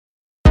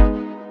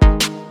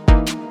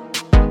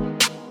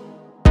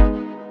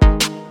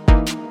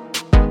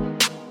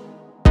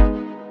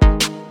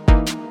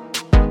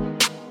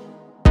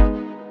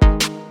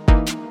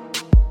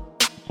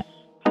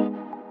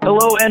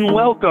Hello and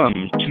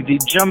welcome to the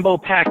Jumbo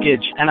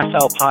Package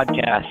NFL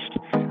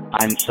Podcast.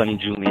 I'm Sonny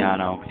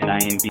Giuliano, and I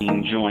am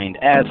being joined,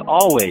 as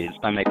always,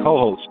 by my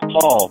co-host,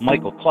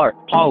 Michael Clark.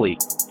 Paulie,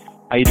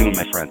 how you doing,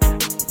 my friend?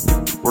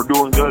 We're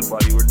doing good,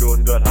 buddy. We're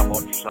doing good. How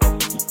about yourself?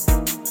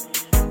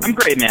 I'm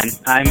great, man.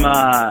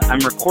 I'm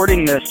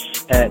recording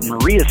this at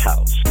Maria's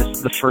house. This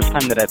is the first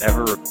time that I've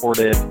ever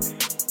recorded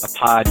a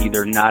pod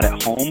either not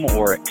at home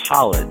or at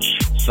college.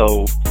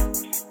 So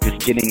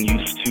just getting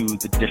used to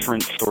the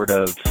different sort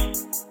of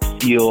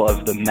feel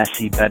of the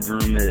messy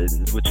bedroom,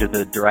 which is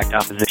a direct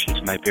opposition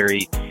to my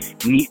very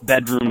neat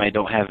bedroom. I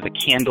don't have the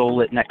candle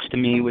lit next to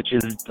me, which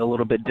is a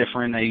little bit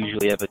different. I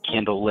usually have a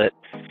candle lit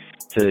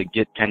to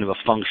get kind of a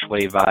feng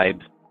shui vibe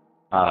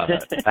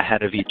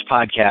ahead of each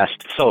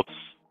podcast. So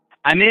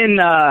I'm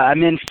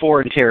in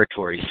foreign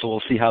territory, so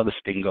we'll see how this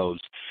thing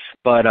goes.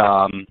 But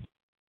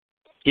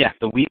yeah,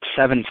 the Week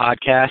 7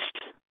 podcast.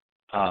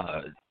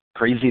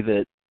 Crazy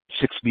that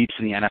 6 weeks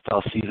in the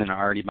NFL season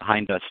are already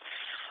behind us.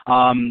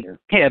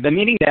 Hey, I've been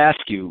meaning to ask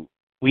you.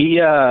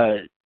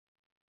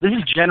 This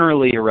is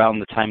generally around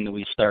the time that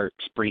we start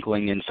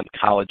sprinkling in some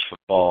college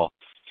football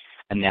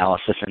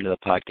analysis into the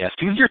podcast.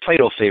 Who's your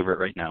title favorite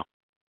right now?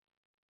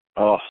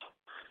 Oh,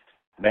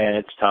 man,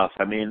 it's tough.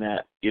 I mean,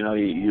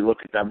 you look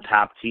at them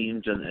top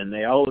teams, and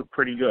they all look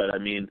pretty good. I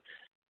mean,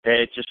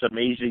 it's just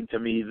amazing to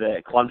me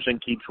that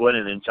Clemson keeps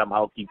winning and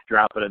somehow keeps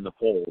dropping in the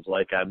polls.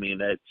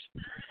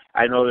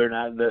 I know they're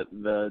not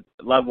the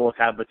level of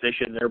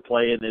competition they're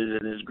playing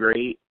isn't as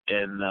great,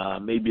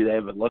 and maybe they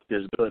haven't looked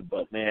as good.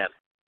 But man,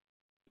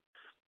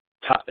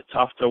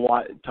 tough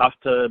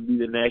to be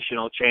the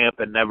national champ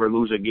and never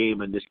lose a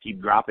game and just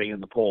keep dropping in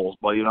the polls.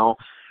 But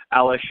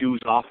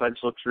LSU's offense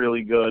looks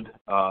really good.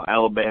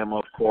 Alabama,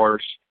 of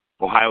course.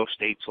 Ohio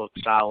State's look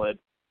solid.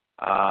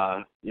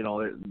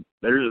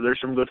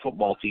 There's some good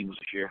football teams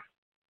this year.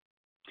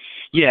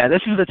 Yeah,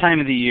 this is the time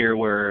of the year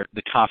where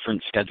the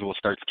conference schedule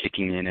starts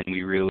kicking in and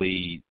we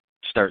really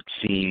start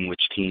seeing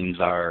which teams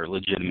are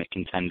legitimate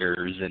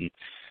contenders and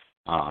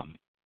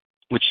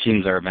which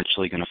teams are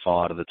eventually going to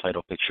fall out of the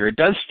title picture. It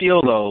does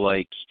feel, though,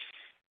 like,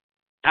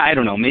 I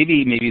don't know,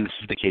 maybe this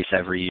is the case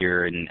every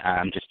year and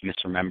I'm just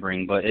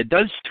misremembering, but it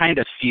does kind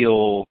of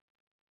feel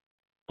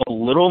a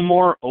little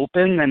more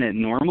open than it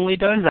normally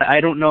does.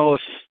 I don't know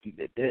if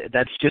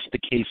that's just the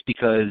case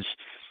because,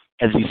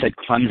 as you said,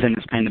 Clemson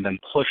has kind of been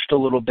pushed a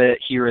little bit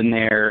here and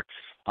there.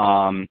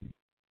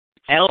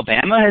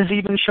 Alabama has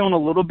even shown a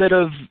little bit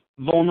of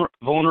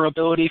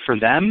vulnerability for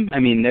them. I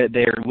mean,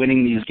 they're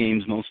winning these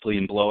games mostly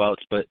in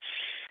blowouts, but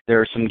there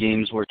are some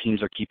games where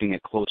teams are keeping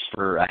it close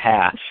for a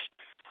half.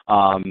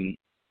 And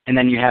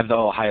then you have the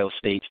Ohio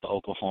States, the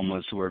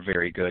Oklahomas, who are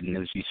very good. And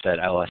as you said,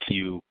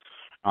 LSU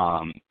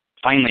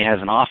finally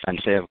has an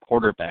offense. They have a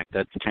quarterback.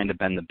 That's kind of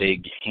been the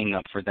big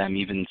hang-up for them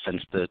even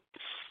since the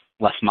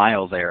Les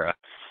Miles era.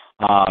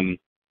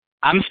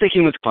 I'm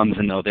sticking with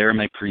Clemson, though. They're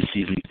my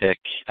preseason pick.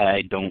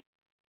 I don't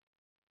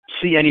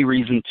see any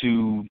reason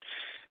to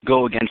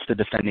go against the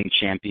defending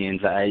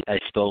champions. I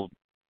still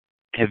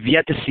have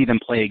yet to see them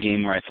play a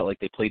game where I felt like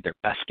they played their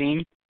best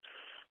game.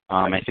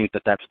 I think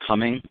that's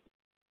coming.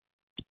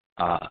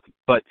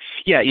 But,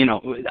 yeah,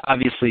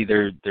 obviously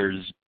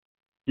there's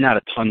not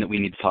a ton that we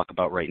need to talk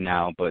about right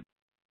now, but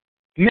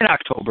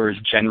mid-October is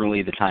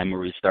generally the time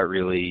where we start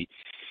really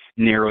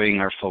narrowing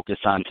our focus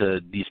onto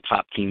these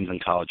top teams in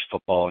college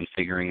football and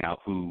figuring out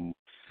who's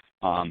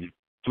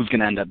going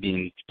to end up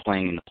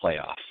playing in the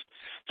playoffs.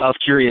 So I was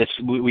curious,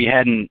 we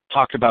hadn't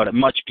talked about it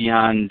much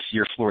beyond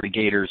your Florida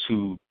Gators,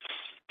 who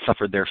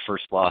suffered their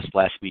first loss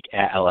last week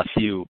at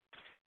LSU.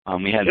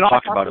 We hadn't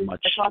talked about it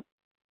much.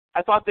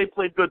 I thought they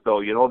played good,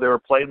 though. They were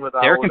playing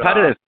without... They were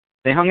competitive.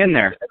 They hung in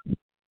there.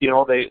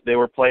 They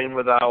were playing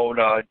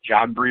without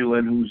John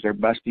Breland, who's their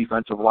best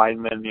defensive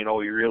lineman.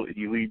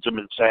 He leads them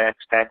in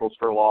sacks, tackles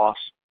for loss.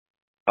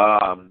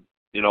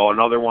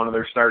 Another one of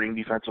their starting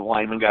defensive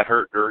linemen got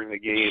hurt during the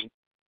game.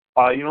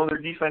 Their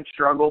defense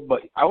struggled,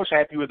 but I was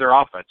happy with their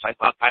offense. I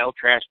thought Kyle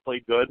Trask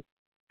played good.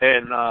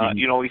 And,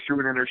 he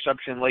threw an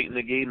interception late in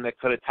the game that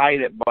could have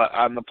tied it, but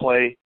on the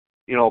play,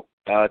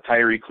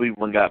 Tyree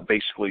Cleveland got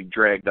basically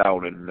dragged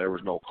out and there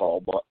was no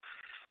call. But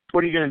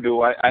what are you going to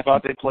do? I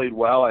thought they played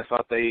well. I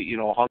thought they,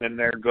 hung in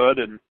there good.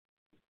 And,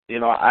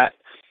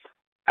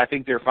 I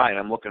think they're fine.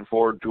 I'm looking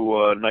forward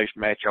to a nice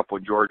matchup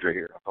with Georgia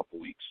here in a couple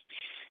weeks.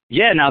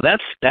 Yeah, now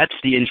that's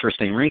the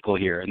interesting wrinkle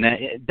here. And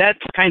that's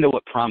kind of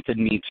what prompted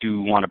me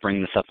to want to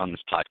bring this up on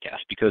this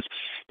podcast, because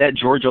that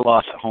Georgia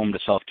loss at home to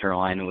South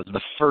Carolina was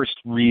the first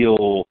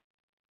real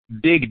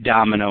big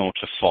domino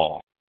to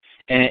fall.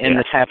 And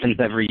this happens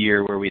every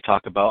year where we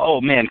talk about,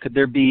 oh, man, could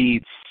there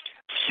be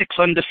 6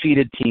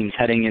 undefeated teams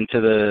heading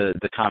into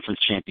the conference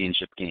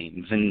championship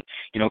games? And,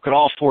 could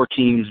all 4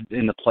 teams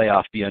in the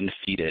playoff be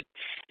undefeated?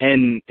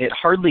 And it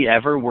hardly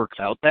ever works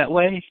out that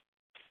way.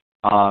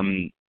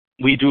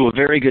 We do a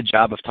very good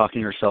job of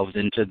talking ourselves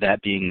into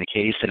that being the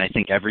case, and I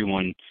think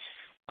everyone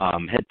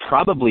had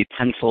probably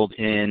penciled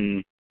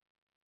in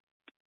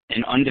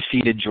an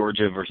undefeated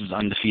Georgia versus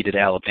undefeated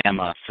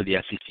Alabama for the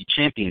SEC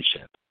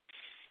championship.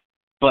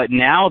 But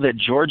now that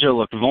Georgia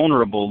looked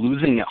vulnerable,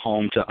 losing at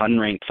home to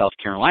unranked South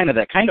Carolina,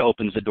 that kind of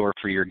opens the door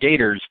for your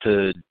Gators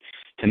to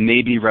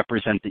maybe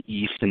represent the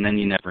East, and then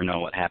you never know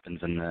what happens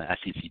in the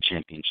SEC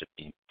championship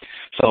game.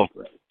 So,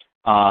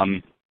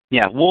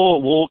 yeah,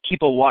 we'll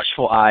keep a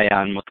watchful eye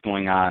on what's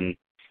going on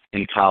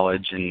in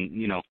college,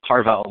 and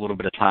carve out a little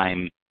bit of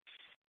time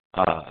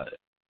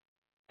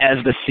as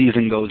the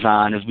season goes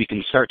on, as we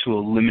can start to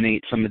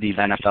eliminate some of these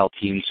NFL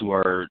teams who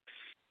are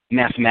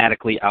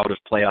mathematically out of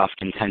playoff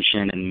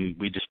contention, and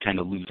we just kind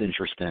of lose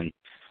interest in.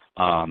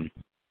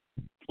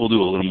 We'll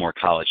do a little more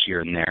college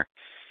here and there.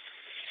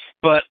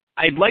 But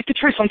I'd like to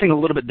try something a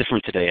little bit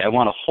different today. I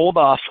want to hold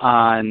off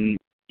on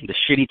the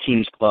Shitty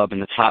Teams Club in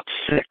the top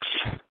 6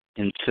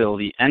 until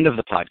the end of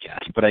the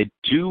podcast, but I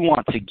do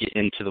want to get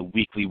into the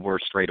weekly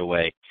worst right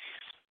away,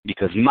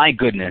 because my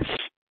goodness,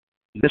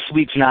 this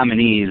week's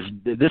nominees,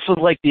 this was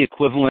like the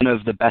equivalent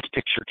of the Best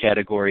Picture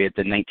category at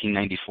the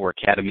 1994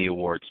 Academy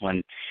Awards,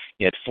 when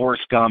you had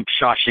Forrest Gump,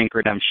 Shawshank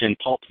Redemption,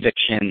 Pulp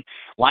Fiction.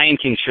 Lion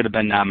King should have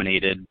been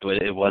nominated,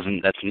 but it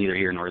wasn't. That's neither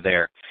here nor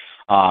there.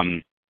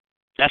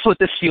 That's what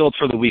this field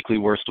for the weekly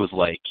worst was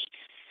like.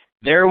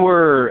 There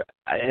were,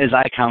 as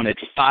I counted,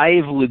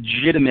 5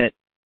 legitimate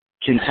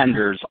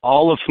contenders,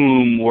 all of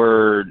whom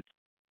were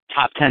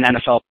top 10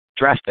 NFL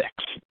draft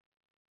picks.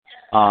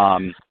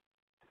 I'm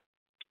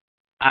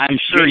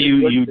sure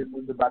you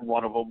about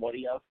one of them. What do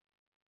you have?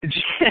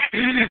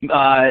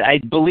 I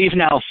believe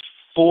now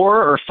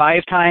 4 or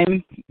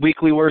 5-time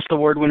weekly worst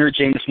award winner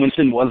Jameis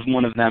Winston was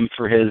one of them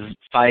for his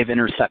 5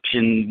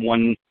 interception,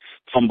 1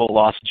 fumble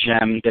lost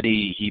gem that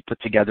he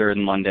put together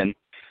in London.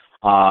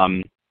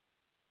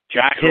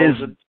 Josh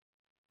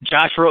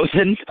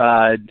Rosen,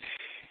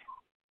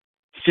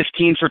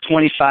 15 for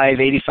 25,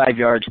 85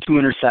 yards, 2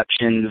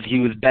 interceptions. He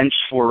was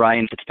benched for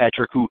Ryan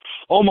Fitzpatrick, who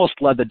almost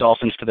led the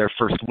Dolphins to their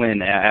first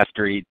win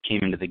after he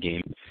came into the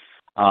game.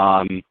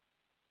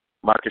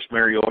 Marcus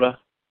Mariota,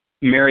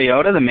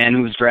 the man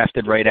who was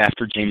drafted right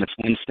after Jameis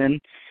Winston,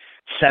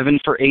 7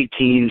 for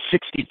 18,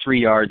 63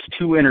 yards,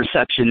 2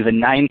 interceptions,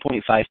 and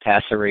 9.5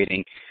 passer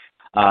rating.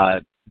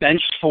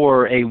 Benched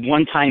for a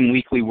one-time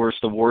weekly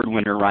worst award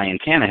winner, Ryan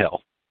Tannehill.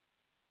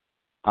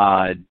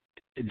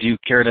 Do you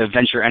care to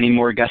venture any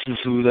more guesses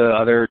who the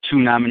other 2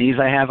 nominees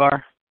I have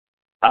are?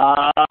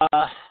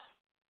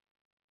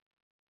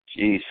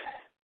 Jeez.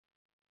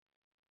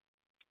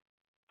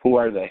 Who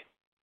are they?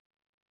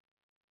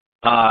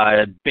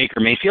 Baker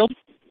Mayfield.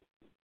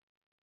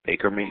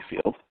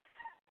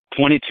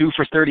 22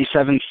 for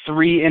 37,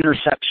 3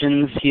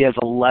 interceptions. He has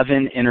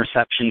 11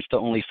 interceptions to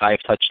only 5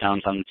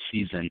 touchdowns on the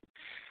season.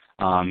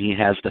 He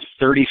has the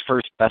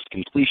 31st best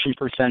completion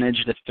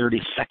percentage, the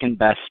 32nd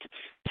best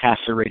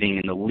passer rating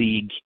in the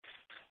league.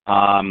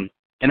 And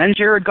then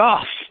Jared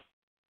Goff,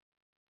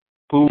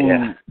 who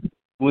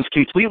was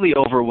completely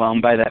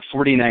overwhelmed by that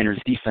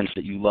 49ers defense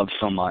that you love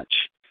so much.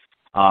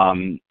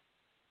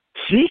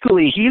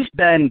 Sneakily, he's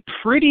been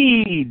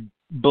pretty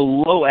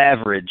below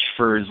average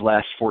for his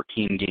last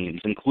 14 games,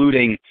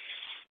 including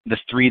the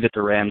 3 that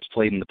the Rams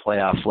played in the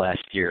playoffs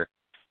last year.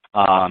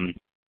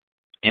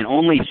 And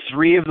only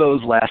 3 of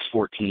those last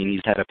 14,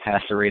 he's had a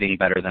passer rating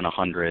better than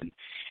 100.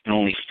 And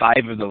only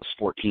 5 of those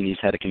 14, he's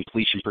had a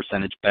completion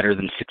percentage better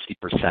than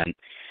 60%.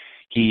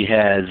 He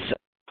has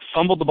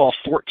fumbled the ball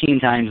 14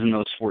 times in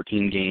those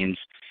 14 games.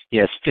 He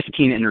has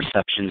 15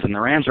 interceptions, and the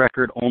Rams'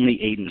 record only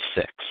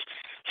 8-6.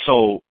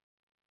 So,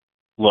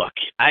 look,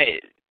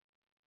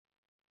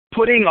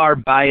 putting our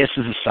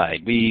biases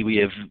aside, we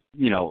have,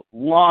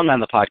 long on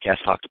the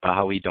podcast talked about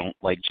how we don't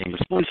like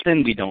Jameis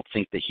Winston. We don't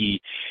think that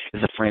he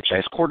is a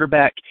franchise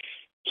quarterback.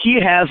 He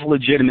has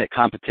legitimate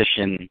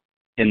competition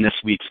in this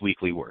week's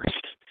weekly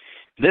worst.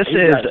 This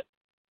is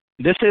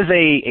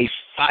a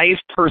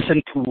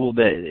 5-person pool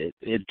that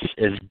it's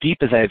as deep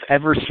as I've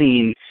ever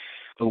seen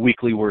a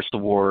weekly worst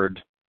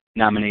award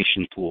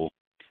nomination pool.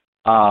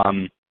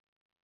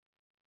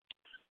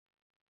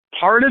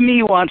 Part of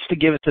me wants to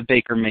give it to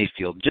Baker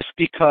Mayfield just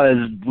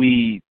because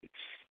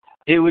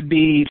it would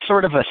be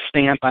sort of a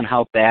stamp on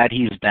how bad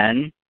he's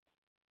been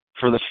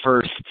for the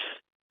first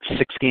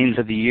 6 games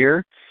of the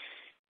year.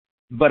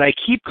 But I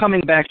keep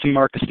coming back to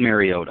Marcus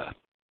Mariota,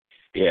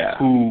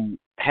 who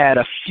had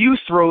a few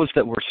throws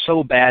that were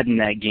so bad in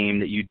that game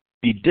that you'd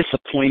be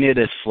disappointed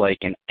if like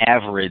an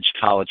average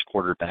college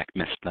quarterback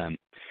missed them.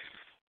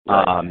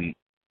 Right.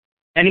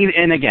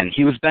 And again,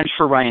 he was benched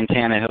for Ryan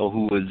Tannehill,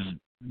 who was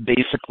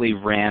basically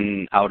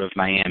ran out of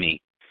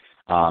Miami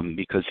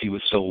because he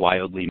was so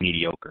wildly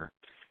mediocre.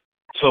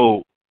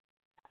 So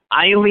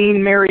I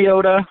lean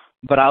Mariota,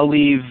 but I'll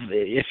leave,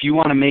 if you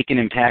want to make an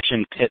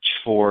impassioned pitch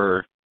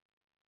for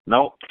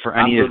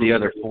any of the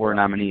other 4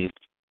 nominees.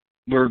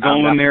 We're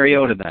going with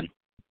Mariota then.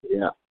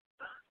 Yeah.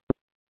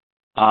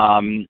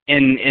 And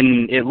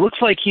it looks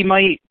like he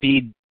might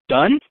be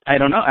done. I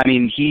don't know. I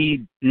mean,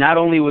 he not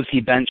only was he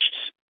benched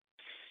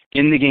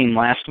in the game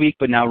last week,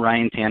 but now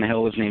Ryan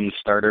Tannehill was named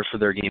starter for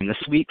their game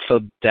this week, so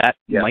that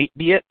might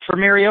be it for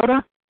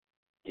Mariota.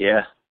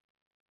 Yeah.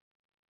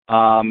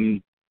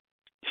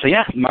 So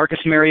yeah, Marcus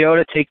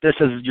Mariota, take this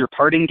as your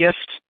parting gift.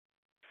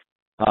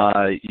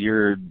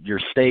 Your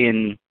stay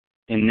in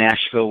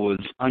Nashville was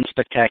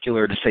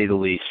unspectacular to say the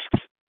least.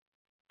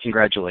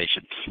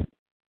 Congratulations.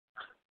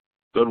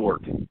 Good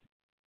work.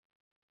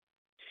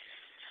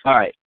 All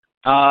right.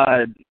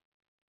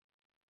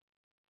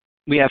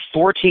 We have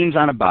 4 teams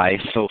on a bye,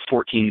 so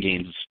 14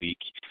 games this week.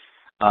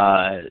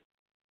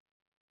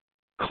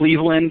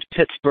 Cleveland,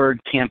 Pittsburgh,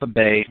 Tampa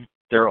Bay,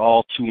 they're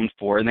all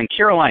 2-4. And then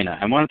Carolina.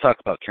 I want to talk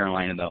about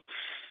Carolina, though.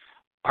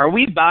 Are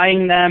we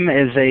buying them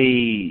as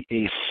a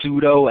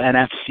pseudo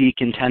NFC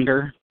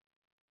contender?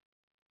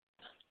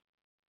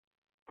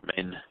 I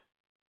mean,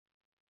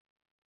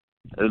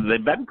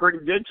 they've been pretty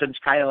good since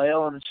Kyle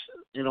Allen's,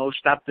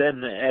 stepped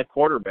in at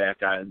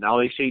quarterback. Now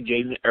they say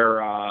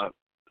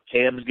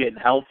Cam's getting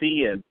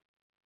healthy, and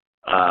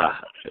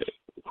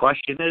the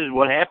question is,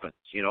 what happens?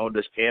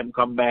 Does Cam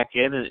come back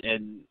in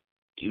and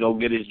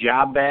get his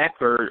job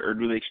back, or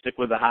do they stick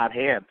with a hot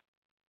hand?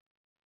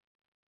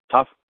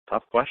 Tough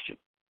question.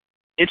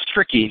 It's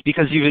tricky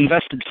because you've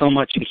invested so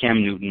much in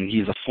Cam Newton.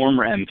 He's a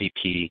former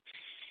MVP.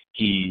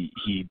 He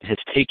has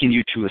taken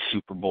you to a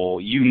Super Bowl.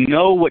 You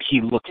know what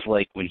he looks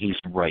like when he's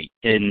right.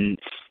 And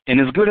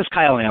as good as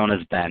Kyle Allen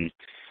has been,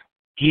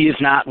 he is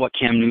not what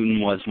Cam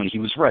Newton was when he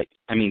was right.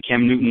 I mean,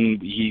 Cam Newton,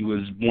 he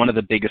was one of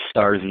the biggest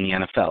stars in the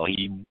NFL.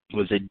 He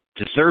was a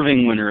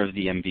deserving winner of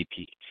the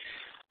MVP.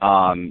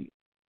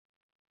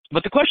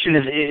 But the question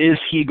is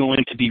he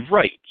going to be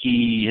right?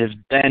 He has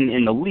been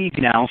in the league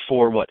now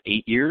for,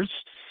 8 years?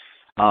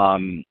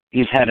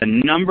 He's had a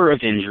number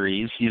of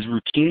injuries. He's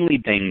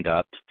routinely banged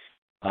up.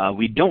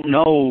 We don't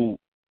know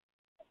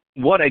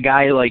what a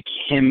guy like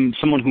him,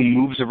 someone who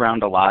moves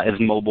around a lot, is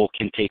mobile,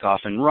 can take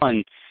off and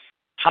run,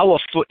 how a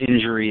foot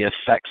injury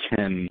affects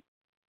him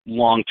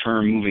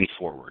long-term moving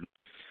forward.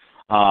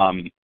 So,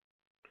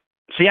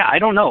 yeah, I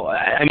don't know.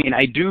 I mean,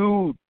 I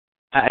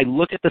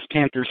look at this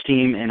Panthers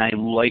team, and I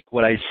like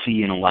what I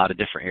see in a lot of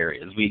different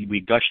areas. We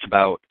gushed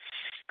about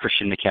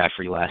Christian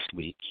McCaffrey last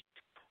week.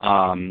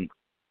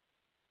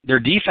 Their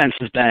defense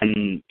has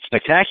been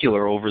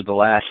spectacular over the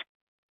last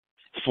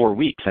 4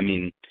 weeks. I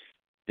mean,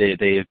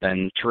 they have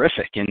been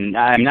terrific. And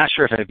I'm not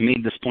sure if I've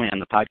made this point on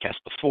the podcast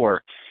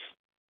before,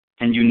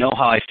 and you know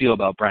how I feel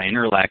about Brian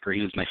Urlacher.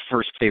 He was my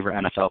first favorite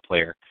NFL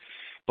player.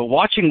 But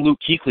watching Luke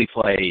Kuechly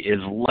play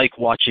is like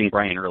watching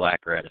Brian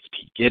Urlacher at his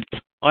peak.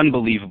 It's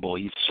unbelievable.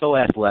 He's so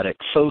athletic,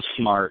 so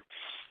smart.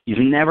 He's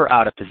never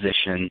out of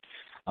position.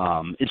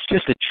 It's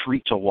just a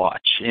treat to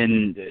watch.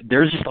 And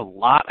there's just a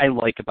lot I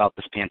like about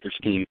this Panthers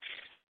team.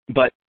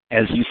 But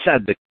as you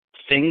said, the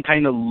thing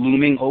kind of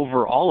looming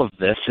over all of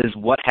this is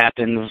what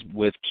happens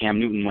with Cam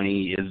Newton when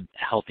he is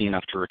healthy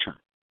enough to return.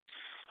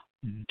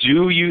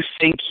 Do you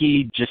think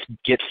he just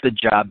gets the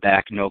job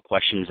back, no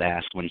questions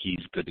asked, when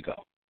he's good to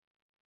go?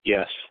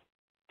 Yes.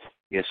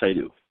 Yes, I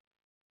do.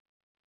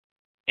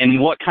 And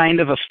what kind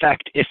of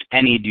effect, if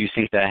any, do you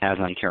think that has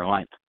on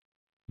Carolina?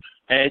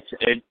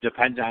 It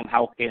depends on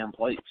how Cam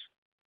plays.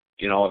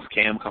 If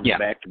Cam comes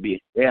back to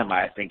be Cam,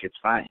 I think it's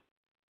fine.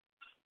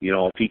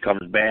 If he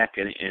comes back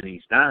and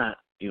he's not,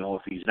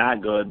 if he's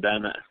not good,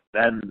 then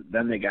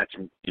they got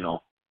some,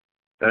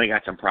 then they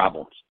got some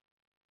problems.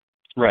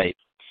 Right.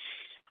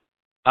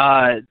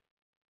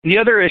 The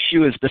other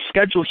issue is the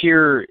schedule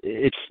here.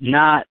 It's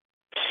not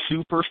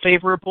super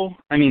favorable.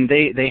 I mean,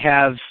 they've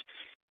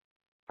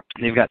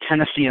got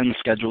Tennessee on the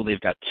schedule. They've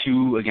got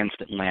 2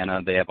 against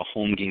Atlanta. They have a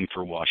home game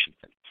for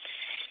Washington.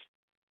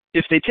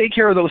 If they take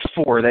care of those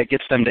 4, that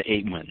gets them to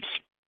 8 wins.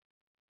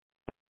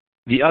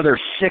 The other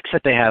 6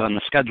 that they have on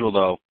the schedule,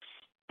 though,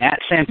 at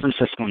San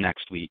Francisco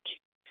next week,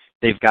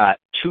 they've got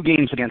 2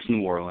 games against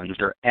New Orleans.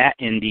 They're at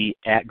Indy,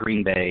 at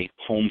Green Bay,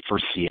 home for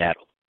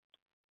Seattle.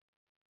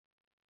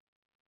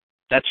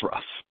 That's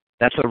rough.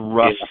 That's a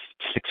rough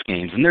 6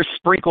 games, and they're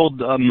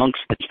sprinkled amongst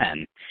the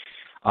 10.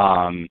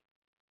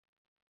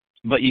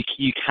 But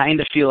you kind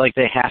of feel like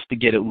they have to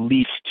get at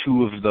least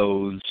 2 of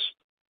those,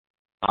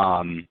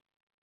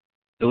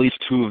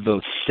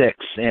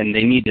 6, and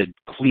they need to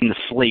clean the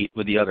slate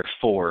with the other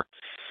 4.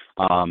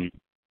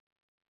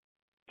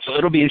 So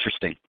it'll be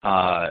interesting.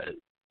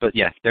 But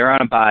yeah, they're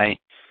on a bye,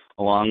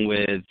 along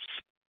with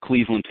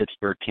Cleveland,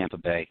 Pittsburgh, Tampa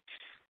Bay.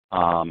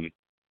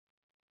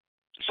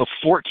 So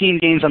 14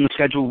 games on the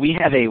schedule. We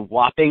have a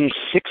whopping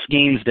 6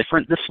 games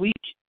different this week.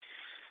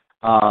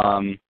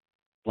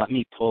 Let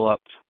me pull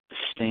up the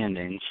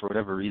standings. For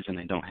whatever reason,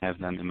 I don't have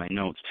them in my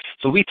notes.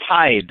 So we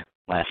tied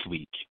last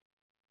week.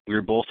 We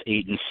were both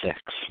 8-6.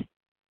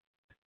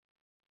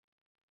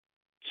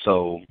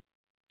 So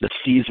the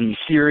season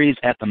series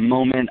at the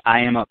moment, I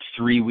am up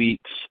 3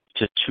 weeks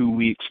to 2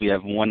 weeks. We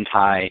have 1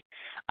 tie.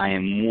 I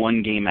am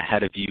 1 game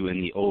ahead of you in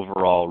the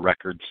overall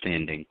record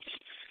standings.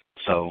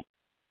 So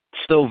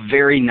still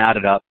very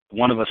knotted up.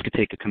 One of us could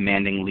take a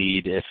commanding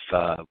lead if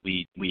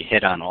we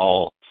hit on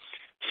all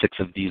 6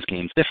 of these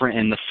games different.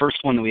 And the first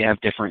one that we have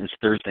different is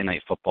Thursday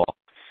Night Football.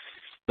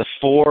 The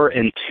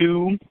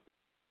 4-2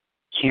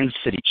 Kansas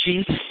City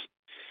Chiefs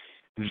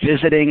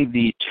visiting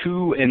the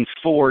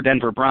 2-4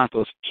 Denver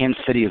Broncos.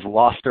 Kansas City has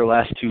lost their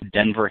last 2.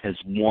 Denver has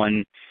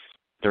won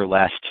their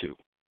last 2.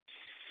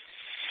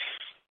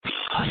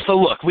 So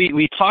look,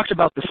 we talked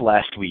about this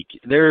last week.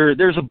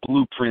 There's a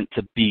blueprint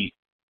to beat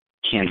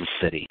Kansas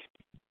City.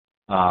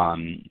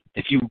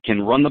 If you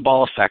can run the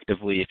ball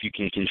effectively, if you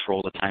can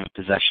control the time of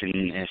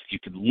possession, if you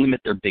could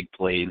limit their big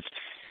plays,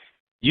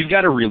 you've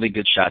got a really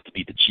good shot to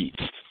beat the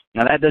Chiefs.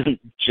 Now that doesn't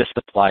just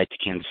apply to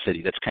Kansas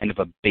City. That's kind of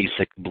a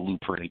basic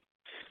blueprint.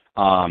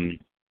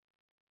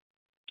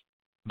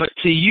 But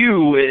to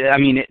you, I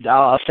mean,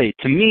 I'll say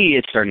to me,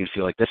 it's starting to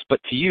feel like this.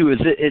 But to you,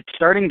 it's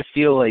starting to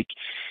feel like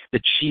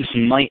the Chiefs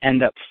might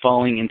end up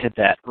falling into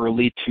that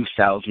early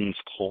 2000s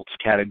Colts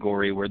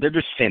category where they're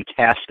just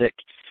fantastic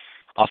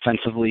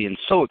offensively and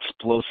so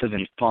explosive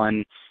and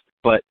fun,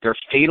 but they're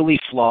fatally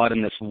flawed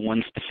in this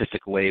one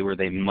specific way where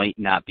they might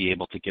not be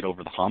able to get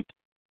over the hump.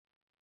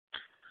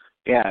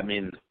 Yeah, I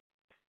mean,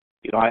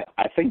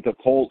 I think the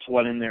Colts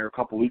went in there a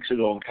couple weeks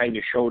ago and kind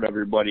of showed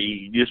everybody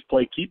you just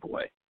play keep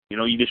away.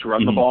 You just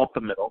run the ball up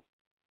the middle,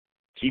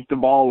 keep the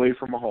ball away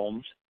from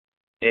Mahomes,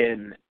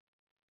 and,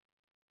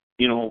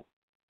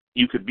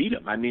 you could beat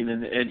them. I mean,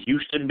 and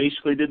Houston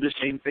basically did the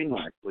same thing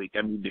last week.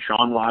 I mean,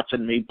 Deshaun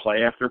Watson made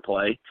play after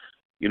play,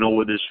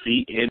 with his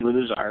feet and with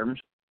his arms.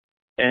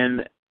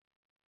 And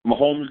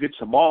Mahomes gets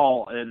the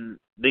ball, and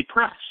they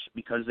press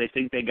because they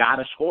think they got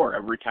to score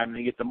every time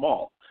they get the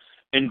ball.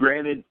 And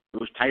granted, it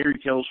was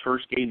Tyreek Hill's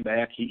first game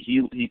back.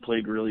 He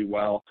played really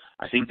well.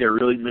 I think they're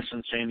really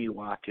missing Sammy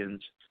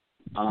Watkins.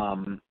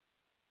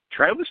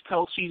 Travis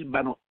Kelce's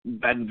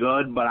been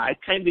good, but I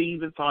kind of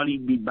even thought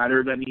he'd be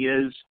better than he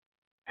is,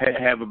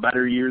 have a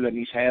better year than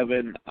he's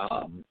having.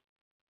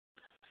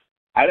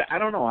 I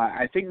don't know.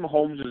 I think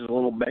Mahomes is a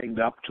little banged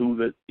up too.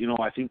 That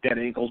I think that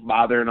ankle's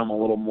bothering him a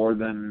little more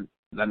than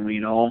we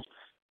know.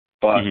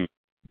 But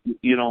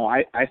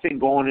I think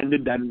going into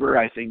Denver,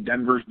 I think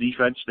Denver's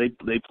defense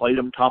they played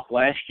them tough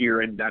last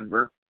year in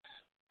Denver.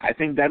 I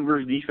think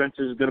Denver's defense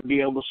is going to be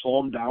able to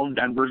slow them down.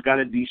 Denver's got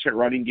a decent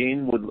running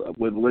game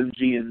with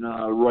Lindsey and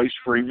Royce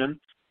Freeman,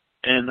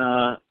 and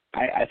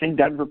I think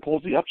Denver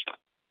pulls the upset.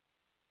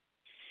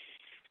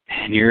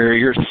 And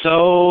you're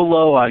so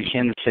low on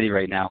Kansas City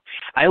right now.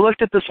 I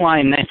looked at this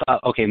line and I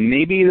thought, okay,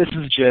 maybe this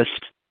is just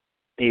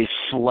a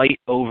slight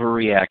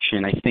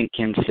overreaction. I think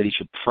Kansas City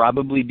should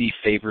probably be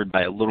favored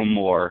by a little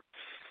more.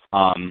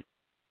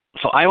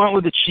 So I went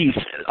with the Chiefs,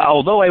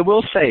 although I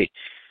will say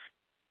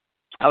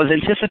I was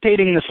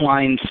anticipating this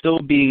line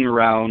still being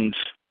around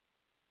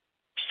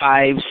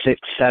 5, 6,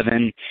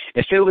 7.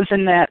 If it was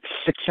in that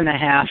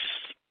 6.5,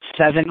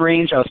 7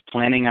 range, I was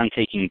planning on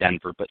taking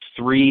Denver, but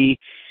 3,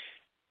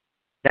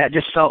 that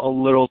just felt a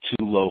little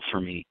too low for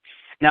me.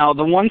 Now,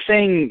 the one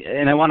thing,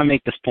 and I want to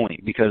make this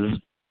point because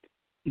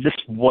this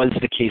was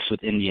the case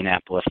with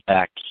Indianapolis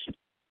back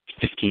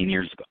 15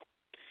 years ago.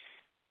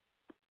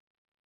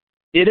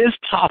 It is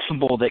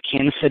possible that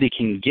Kansas City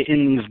can get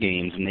in these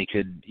games and they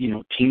could,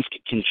 teams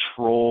could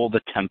control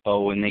the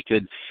tempo and they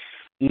could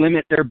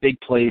limit their big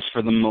plays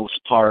for the most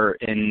part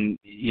and,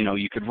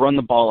 you could run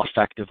the ball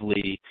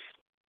effectively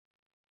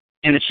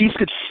and the Chiefs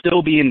could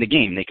still be in the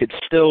game. They could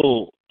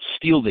still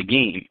steal the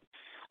game.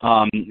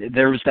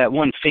 There was that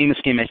one famous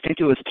game, I think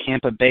it was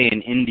Tampa Bay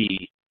and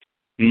Indy,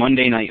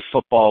 Monday Night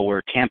Football,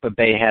 where Tampa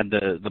Bay had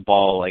the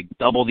ball like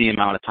double the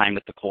amount of time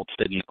that the Colts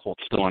did, and the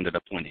Colts still ended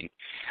up winning.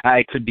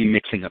 I could be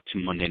mixing up 2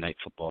 Monday Night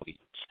Football games.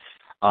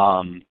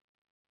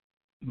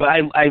 But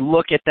I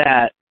look at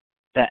that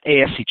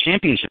AFC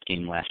Championship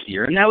game last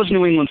year, and that was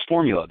New England's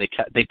formula.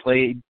 They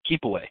played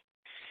keep away.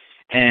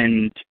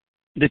 And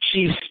the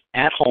Chiefs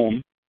at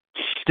home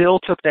still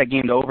took that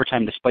game to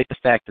overtime despite the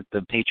fact that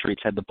the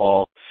Patriots had the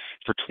ball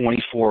for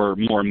 24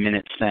 more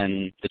minutes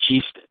than the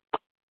Chiefs did.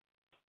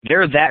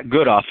 They're that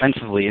good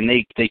offensively, and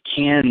they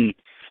can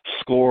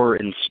score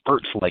in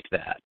spurts like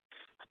that.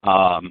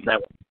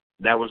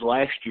 That was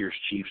last year's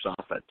Chiefs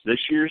offense. This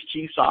year's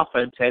Chiefs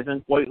offense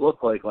hasn't quite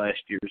looked like last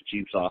year's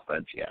Chiefs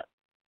offense yet.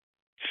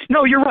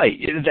 No, you're right,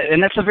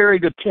 and that's a very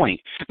good point.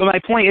 But my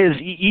point is,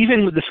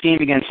 even with this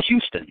game against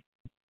Houston,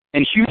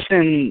 and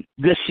Houston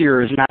this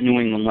year is not New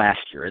England last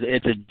year.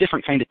 It's a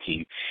different kind of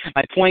team.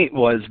 My point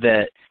was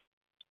that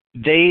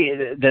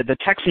the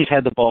Texans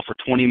had the ball for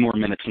 20 more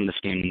minutes in this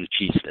game than the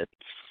Chiefs did.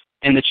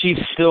 And the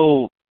Chiefs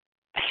still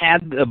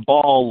had the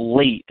ball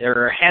late,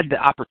 or had the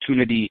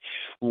opportunity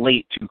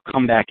late to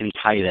come back and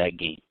tie that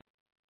game.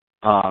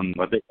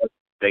 But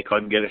they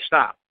couldn't get a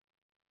stop.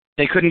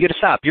 They couldn't get a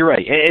stop. You're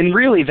right. And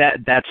really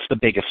that's the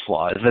biggest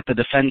flaw, is that the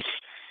defense,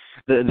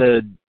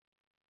 the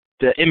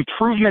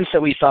improvements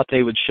that we thought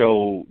they would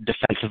show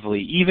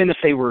defensively, even if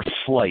they were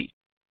slight,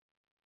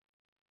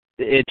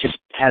 it just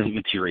hasn't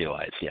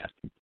materialized yet.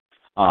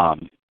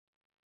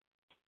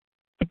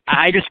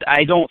 I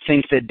don't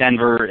think that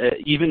Denver,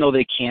 even though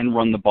they can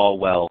run the ball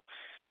well,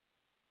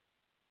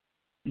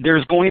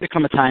 there's going to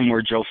come a time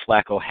where Joe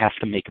Flacco has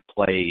to make a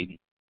play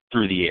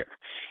through the air.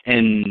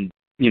 And,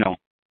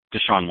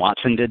 Deshaun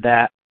Watson did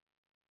that.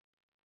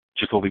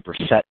 Jacoby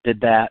Brissett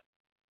did that.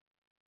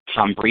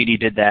 Tom Brady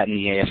did that in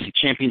the AFC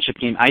Championship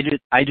game.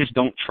 I just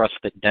don't trust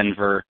that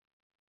Denver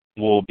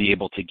will be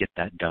able to get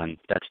that done.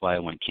 That's why I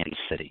went Kansas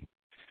City.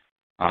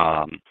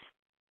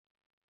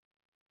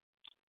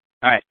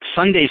 All right,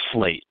 Sunday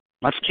slate.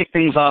 Let's kick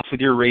things off with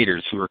your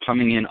Raiders, who are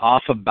coming in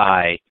off a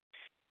bye.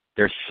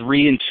 They're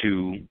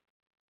 3-2.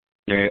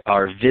 They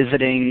are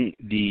visiting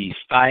the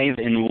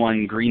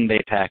 5-1 Green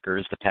Bay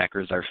Packers. The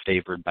Packers are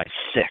favored by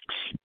 6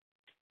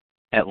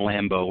 at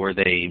Lambeau, where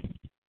they,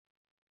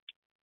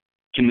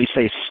 can we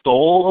say,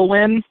 stole a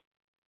win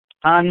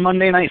on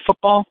Monday Night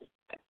Football?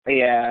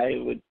 Yeah,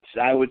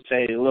 I would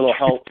say a little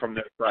help from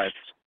their friends.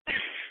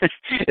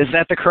 Is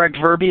that the correct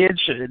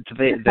verbiage?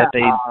 That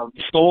they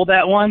stole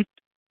that one?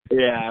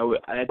 Yeah,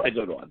 that's a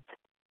good one.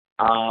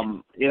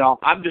 I'm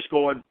just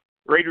going.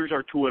 Raiders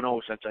are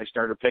 2-0 since I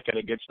started picking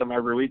against them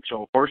every week,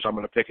 so of course I'm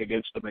going to pick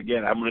against them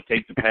again. I'm going to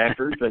take the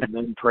Packers and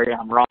then pray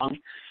I'm wrong.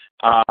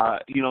 I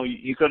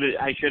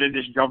should have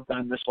just jumped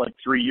on this like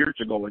 3 years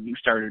ago when you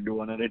started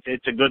doing it.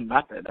 It's a good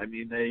method. I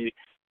mean,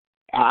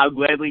 I'll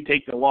gladly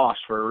take the loss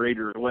for a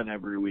Raider win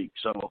every week.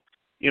 So,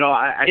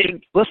 I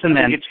think. Listen,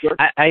 man, it's good.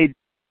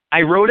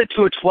 I rode it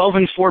to a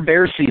 12-4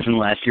 Bears season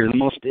last year,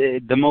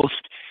 the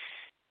most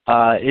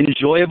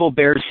enjoyable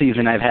Bears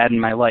season I've had in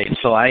my life.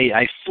 So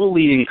I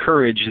fully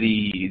encourage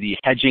the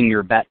hedging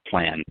your bet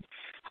plan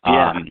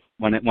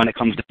when it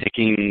comes to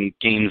picking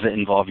games that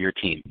involve your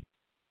team.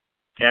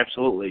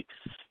 Absolutely.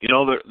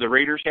 The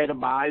Raiders had a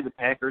bye. The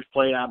Packers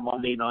played on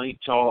Monday night.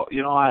 So,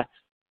 I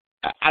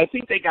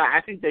think they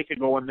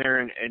could go in there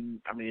and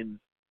I mean,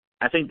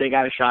 I think they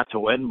got a shot to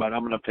win, but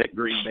I'm going to pick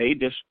Green Bay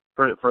just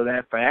for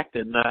that fact,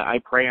 and I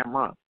pray I'm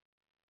wrong.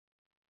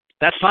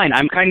 That's fine.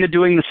 I'm kind of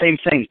doing the same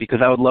thing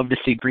because I would love to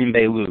see Green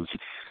Bay lose.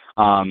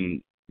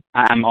 I'm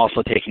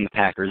also taking the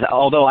Packers.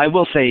 Although I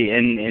will say,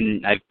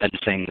 and I've been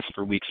saying this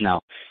for weeks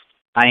now,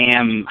 I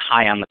am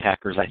high on the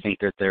Packers. I think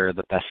that they're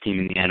the best team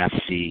in the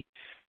NFC.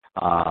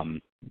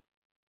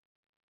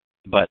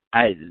 But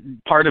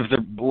part of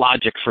the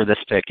logic for this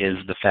pick is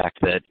the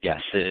fact that,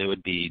 yes, it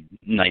would be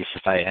nice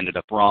if I ended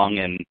up wrong,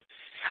 and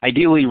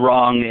ideally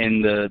wrong,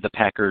 and the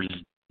Packers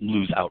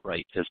lose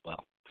outright as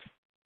well.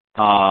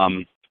 All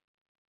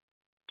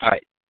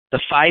right, the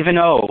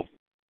 5-0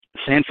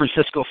 San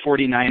Francisco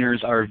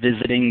 49ers are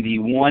visiting the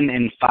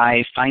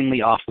 1-5,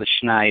 finally off the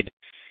schneid,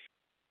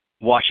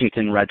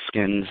 Washington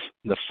Redskins.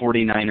 The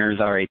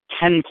 49ers are a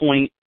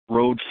 10-point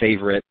road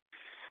favorite.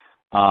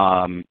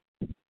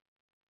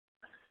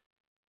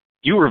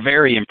 You were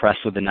very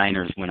impressed with the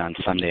Niners win on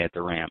Sunday at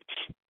the Rams.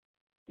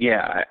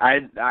 Yeah, I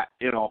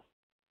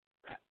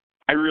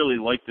really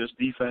like this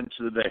defense.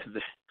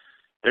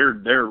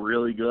 They're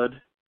really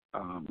good.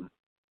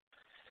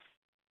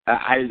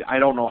 I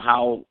don't know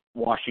how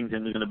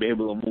Washington is going to be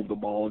able to move the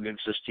ball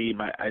against this team.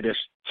 I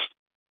just,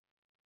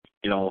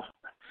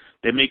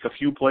 they make a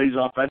few plays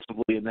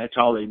offensively, and that's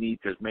all they need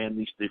because, man,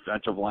 this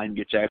defensive line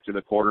gets after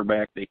the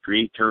quarterback. They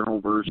create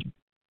turnovers,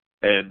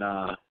 and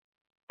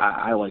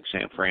I like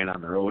San Fran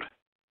on the road.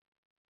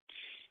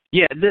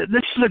 Yeah,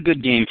 this is a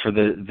good game for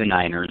the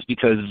Niners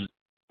because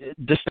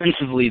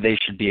defensively they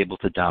should be able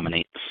to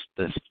dominate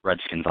this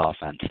Redskins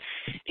offense.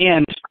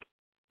 And,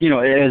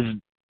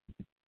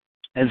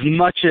 as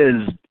much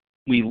as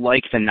we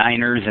like the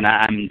Niners, and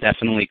I'm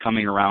definitely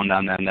coming around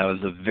on them, that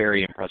was a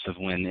very impressive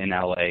win in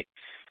L.A.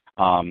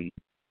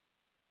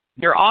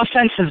 Their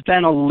offense has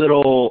been a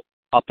little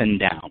up and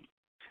down.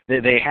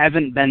 They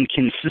haven't been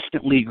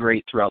consistently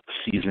great throughout the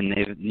season.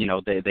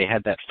 They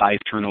had that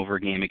 5-turnover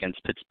game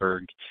against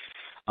Pittsburgh.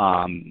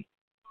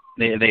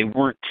 They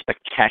weren't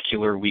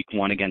spectacular week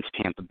 1 against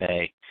Tampa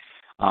Bay.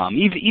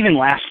 Even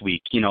last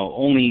week,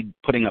 only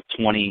putting up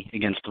 20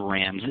 against the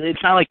Rams.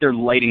 It's not like they're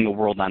lighting the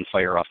world on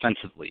fire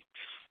offensively.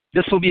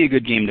 This will be a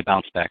good game to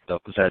bounce back, though,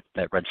 because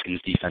that Redskins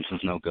defense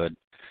is no good.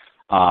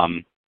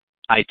 I,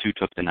 too,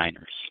 took the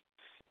Niners.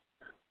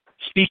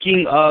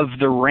 Speaking of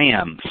the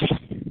Rams,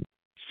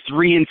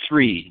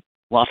 3-3,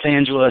 Los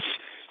Angeles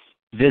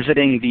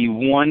visiting the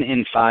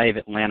 1-5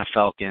 Atlanta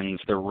Falcons.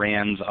 The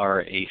Rams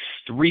are a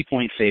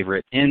 3-point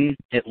favorite in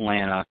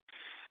Atlanta.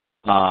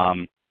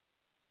 The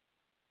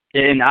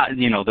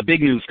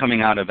big news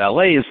coming out of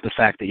LA is the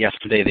fact that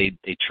yesterday they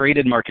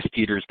traded Marcus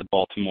Peters to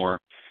Baltimore,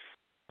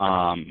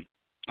 a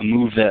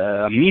move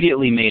that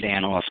immediately made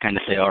analysts kind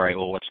of say, all right,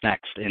 well, what's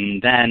next?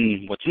 And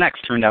then what's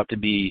next turned out to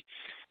be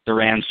the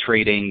Rams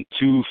trading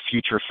 2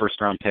 future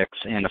first-round picks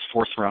and a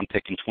 4th-round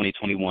pick in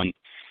 2021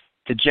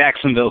 to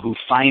Jacksonville, who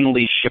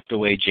finally shipped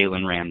away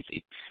Jalen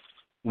Ramsey.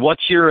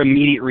 What's your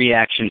immediate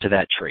reaction to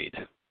that trade?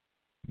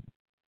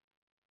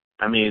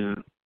 I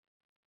mean,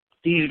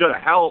 he's going to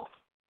help.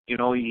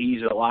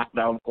 He's a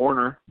lockdown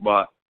corner,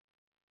 but,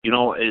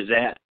 is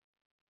that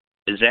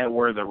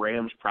where the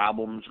Rams'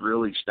 problems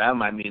really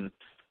stem? I mean,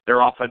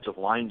 their offensive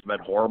line's been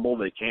horrible.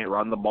 They can't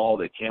run the ball.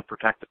 They can't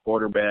protect the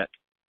quarterback.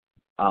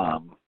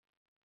 Obviously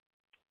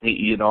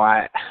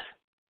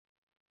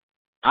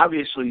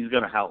he's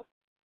going to help,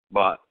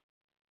 but,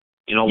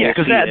 yeah,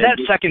 because that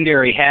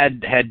secondary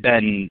had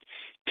been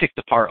picked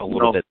apart a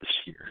little bit this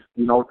year.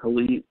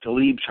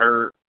 Talib's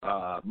hurt.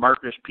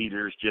 Marcus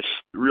Peters just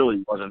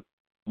really wasn't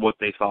what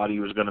they thought he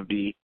was going to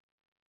be.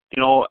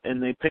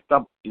 And they picked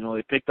up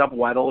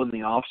Weddle in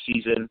the off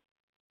season,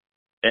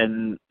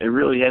 and it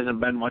really hasn't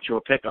been much of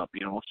a pickup.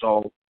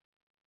 So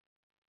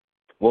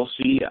we'll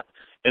see.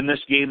 In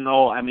this game,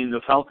 though, I mean,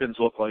 the Falcons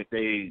look like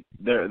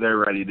they're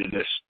ready to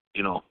just,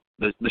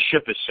 the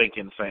ship is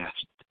sinking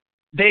fast.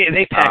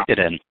 They packed it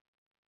in.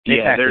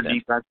 Their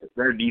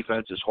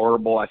defense is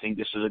horrible. I think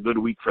this is a good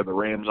week for the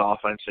Rams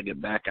offense to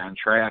get back on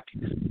track,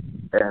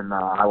 and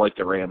I like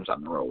the Rams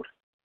on the road.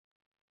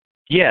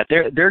 Yeah,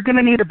 they're going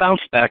to need a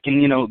bounce back,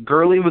 and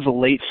Gurley was a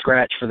late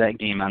scratch for that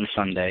game on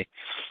Sunday.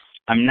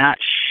 I'm not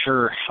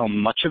sure how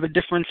much of a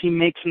difference he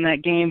makes in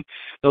that game,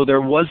 though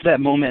there was that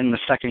moment in the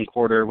second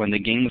quarter when the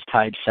game was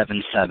tied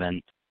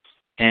 7-7,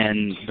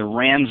 and the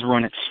Rams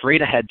run it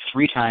straight ahead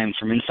 3 times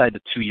from inside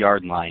the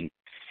 2-yard line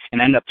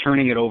and end up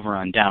turning it over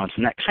on downs.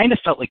 And that kind of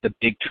felt like the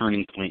big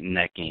turning point in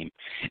that game.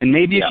 And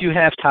maybe if you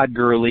have Todd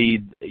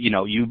Gurley,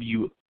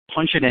 you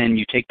punch it in,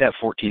 you take that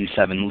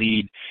 14-7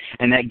 lead,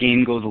 and that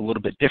game goes a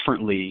little bit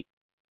differently.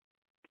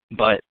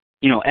 But,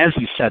 as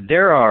you said,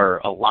 there are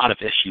a lot of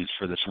issues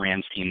for this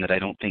Rams team that I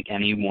don't think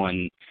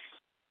anyone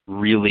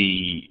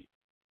really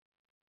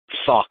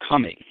saw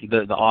coming.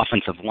 The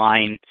offensive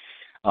line,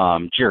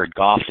 Jared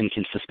Goff's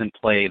inconsistent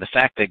play, the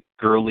fact that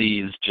Gurley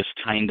is just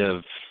kind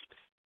of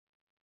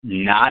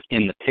not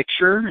in the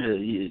picture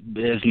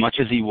as much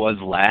as he was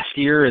last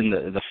year in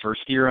the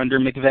first year under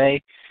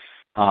McVay.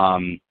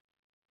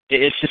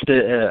 It's just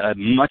a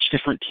much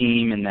different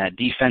team, and that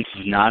defense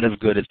is not as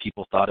good as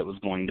people thought it was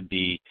going to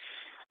be.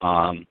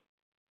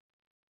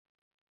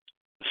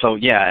 So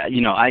yeah,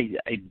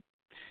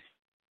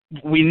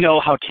 we know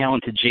how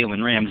talented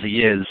Jalen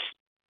Ramsey is,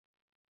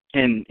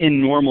 and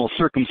in normal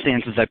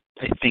circumstances, I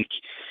think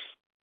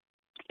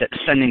that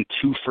sending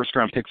 2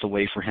 first-round picks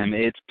away for him,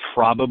 it's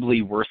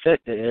probably worth it,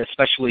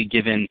 especially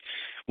given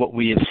what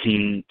we have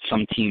seen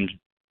some teams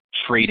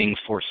trading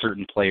for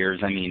certain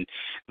players. I mean,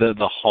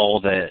 the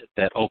haul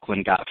that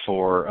Oakland got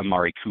for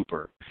Amari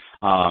Cooper.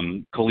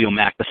 Khalil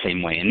Mack the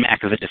same way, and Mack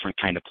is a different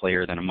kind of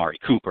player than Amari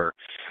Cooper.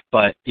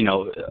 But,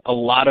 a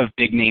lot of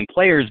big-name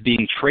players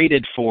being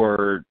traded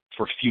for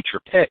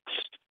future picks.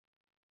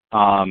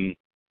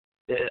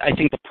 I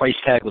think the price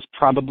tag was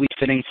probably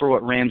fitting for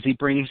what Ramsey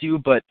brings you,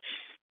 but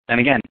then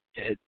again,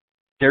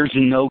 there's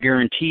no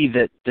guarantee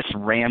that this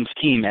Rams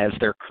team, as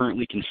they're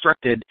currently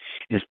constructed,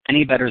 is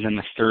any better than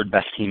the 3rd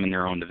best team in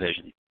their own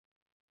division.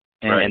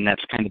 And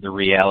that's kind of the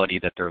reality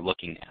that they're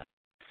looking at.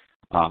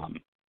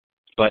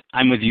 But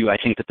I'm with you. I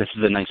think that this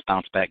is a nice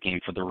bounce-back game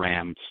for the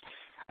Rams.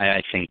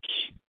 I think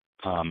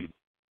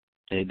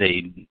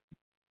they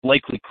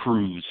likely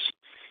cruise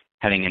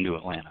heading into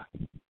Atlanta.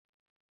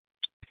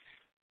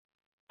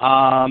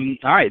 All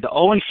right, the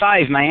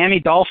 0-5 Miami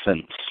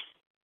Dolphins,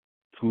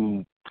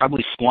 who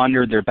probably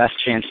squandered their best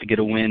chance to get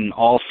a win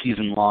all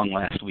season long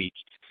last week.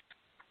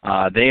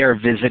 They are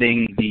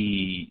visiting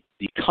the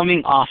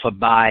coming off a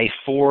bye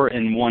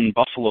 4-1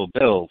 Buffalo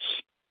Bills,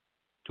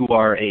 who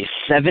are a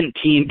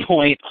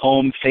 17-point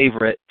home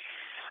favorite.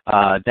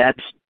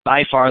 That's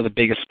by far the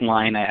biggest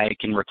line I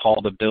can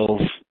recall the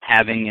Bills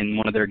having in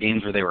one of their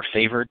games where they were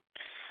favored.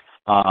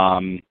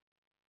 I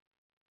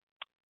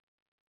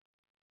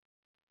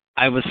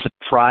was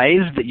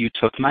surprised that you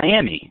took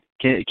Miami.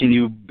 Can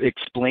you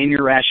explain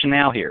your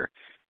rationale here?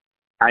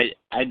 I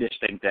just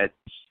think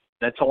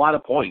that's a lot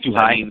of points. Too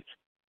high. I mean,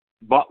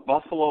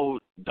 Buffalo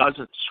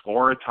doesn't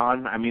score a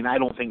ton. I mean, I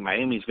don't think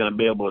Miami's going to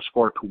be able to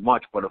score too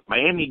much, but if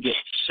Miami gets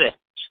 6,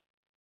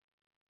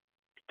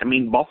 I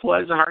mean, Buffalo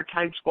has a hard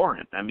time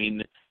scoring. I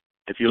mean,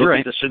 if you look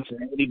at the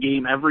Cincinnati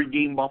game, every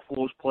game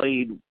Buffalo's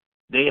played,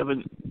 they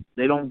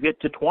don't get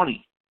to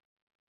 20.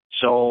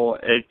 So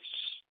it's,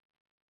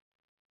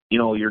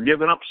 you're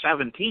giving up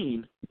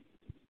 17.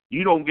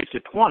 You don't get to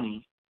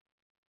 20,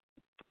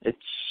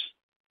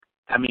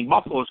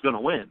 Buffalo's going to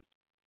win.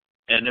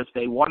 And if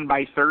they won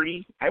by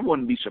 30, I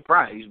wouldn't be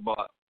surprised,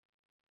 but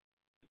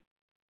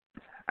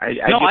I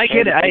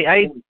get it.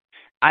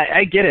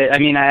 I get it. I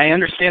mean, I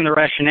understand the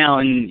rationale,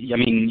 and I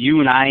mean, you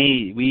and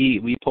I,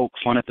 we poke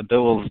fun at the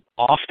Bills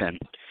often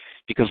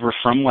because we're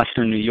from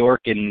Western New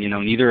York, and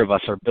neither of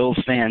us are Bills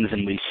fans,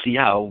 and we see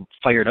how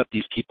fired up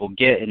these people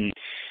get, and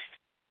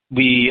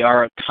we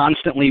are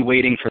constantly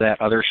waiting for that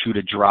other shoe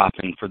to drop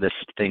and for this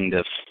thing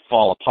to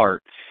fall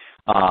apart.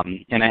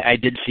 And I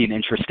did see an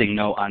interesting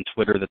note on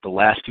Twitter that the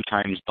last 2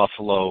 times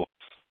Buffalo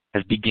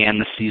has began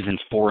the season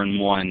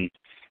 4-1,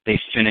 they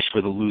finished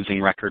with a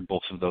losing record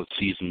both of those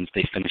seasons.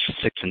 They finished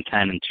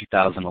 6-10 in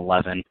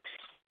 2011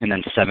 and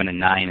then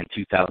 7-9 in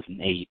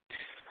 2008.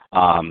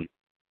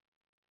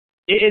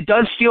 It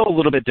does feel a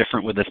little bit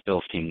different with this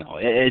Bills team, though.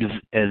 It is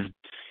as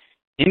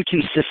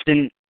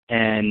inconsistent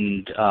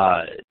and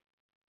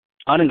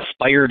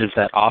uninspired as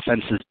that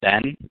offense has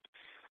been.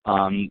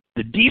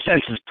 The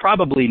defense is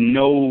probably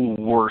no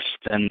worse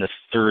than the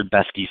 3rd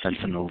best defense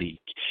in the league.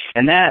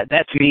 And that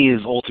to me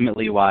is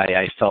ultimately why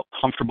I felt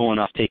comfortable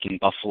enough taking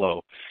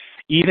Buffalo,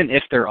 even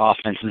if their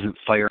offense isn't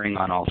firing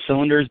on all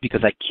cylinders,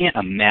 because I can't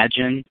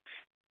imagine,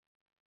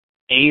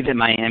 A, that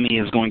Miami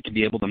is going to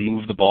be able to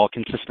move the ball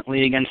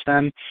consistently against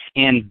them,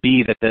 and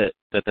B, that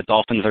the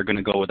Dolphins are going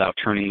to go without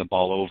turning the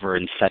ball over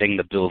and setting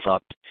the Bills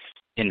up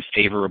in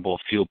favorable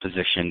field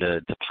position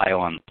to pile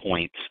on the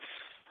points.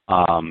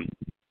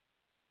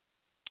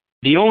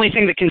 The only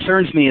thing that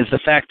concerns me is the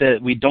fact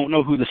that we don't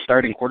know who the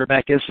starting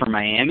quarterback is for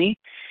Miami,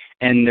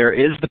 and there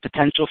is the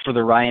potential for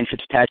the Ryan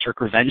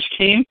Fitzpatrick revenge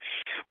game,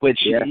 which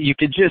you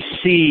could just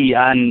see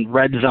on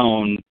Red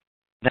Zone,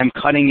 them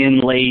cutting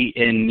in late,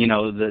 and,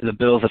 the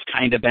Bills have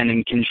kind of been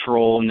in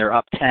control, and they're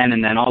up 10,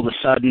 and then all of a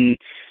sudden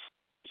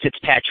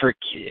Fitzpatrick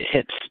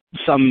hits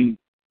some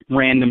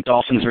random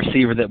Dolphins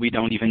receiver that we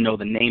don't even know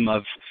the name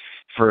of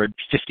for a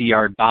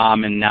 50-yard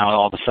bomb, and now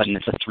all of a sudden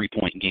it's a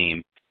 3-point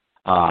game.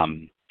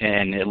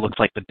 And it looks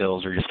like the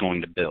Bills are just going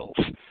to Bills.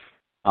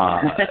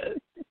 I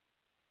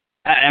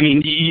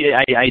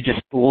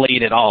just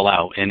laid it all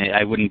out, and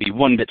I wouldn't be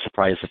one bit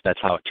surprised if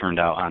that's how it turned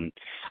out on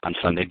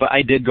Sunday. But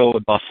I did go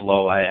with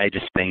Buffalo. I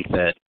just think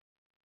that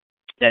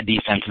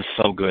defense is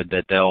so good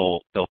that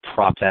they'll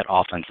prop that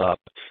offense up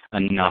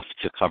enough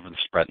to cover the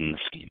spread in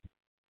this game.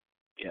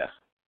 Yeah.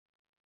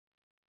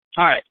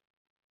 All right.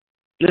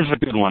 This is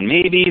a good one.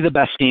 Maybe the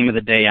best game of the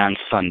day on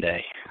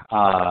Sunday.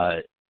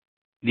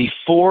 The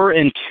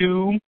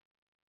 4-2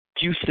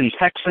 Houston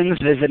Texans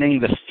visiting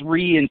the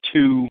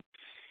 3-2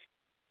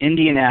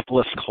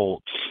 Indianapolis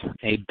Colts,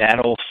 a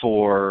battle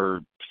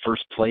for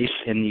first place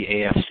in the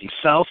AFC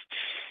South.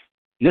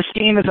 This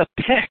game is a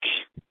pick.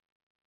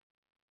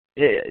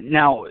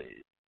 Now,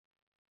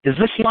 is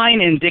this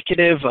line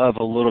indicative of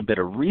a little bit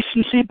of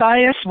recency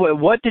bias?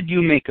 What did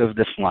you make of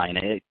this line?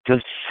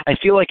 Because I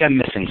feel like I'm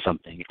missing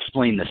something.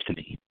 Explain this to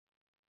me.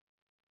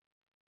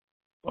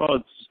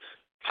 Well,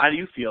 how do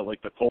you feel?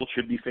 Like the Colts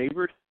should be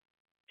favored?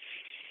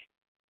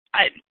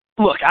 I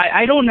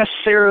don't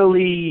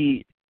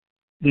necessarily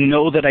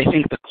know that I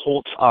think the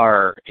Colts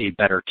are a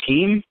better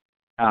team.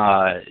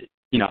 I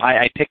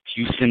picked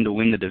Houston to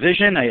win the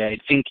division. I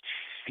think,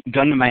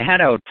 gun to my head,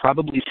 I would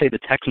probably say the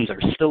Texans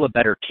are still a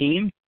better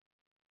team.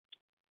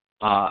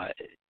 I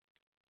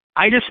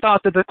just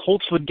thought that the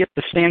Colts would get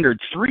the standard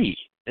 3.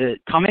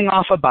 Coming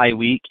off a bye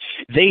week,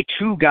 they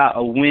too got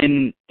a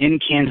win in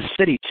Kansas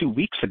City 2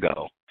 weeks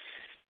ago.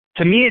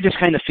 To me, it just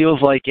kind of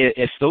feels like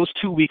if those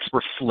 2 weeks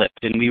were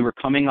flipped and we were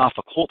coming off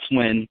a Colts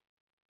win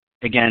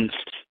against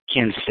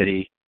Kansas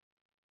City,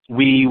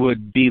 we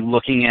would be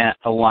looking at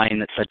a line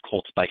that said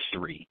Colts by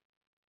 3.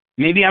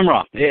 Maybe I'm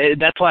wrong.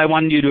 That's why I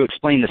wanted you to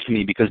explain this to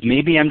me, because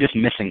maybe I'm just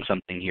missing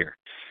something here.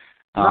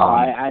 No,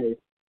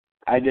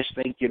 I just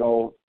think,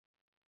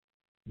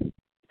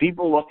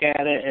 people look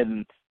at it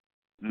and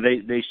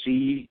they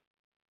see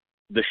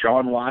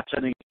Deshaun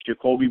Watson and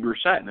Jacoby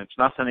Brissett, and it's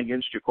nothing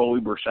against Jacoby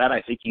Brissett.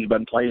 I think he's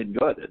been playing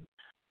good.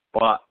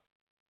 But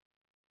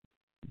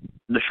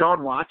Deshaun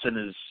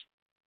Watson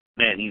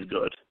he's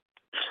good.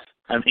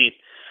 I mean,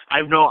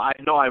 I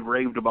know I've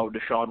raved about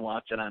Deshaun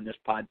Watson on this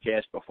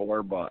podcast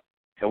before, but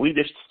can we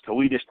just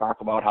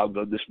talk about how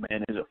good this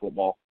man is at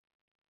football?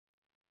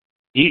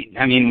 We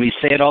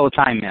say it all the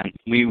time, man.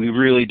 We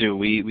really do.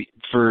 We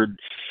for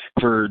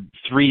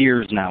 3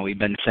 years now, we've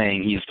been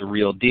saying he's the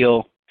real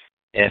deal.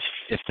 If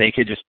they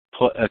could just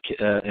put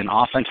an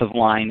offensive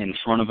line in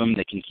front of him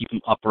that can keep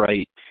him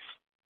upright,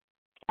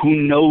 who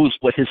knows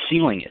what his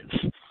ceiling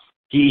is?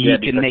 He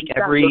could make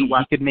got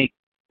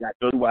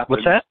good weapons.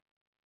 What's that?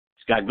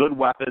 He's got good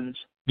weapons.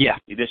 Yeah.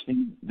 He just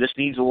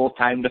needs a little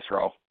time to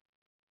throw.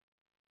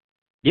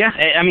 Yeah,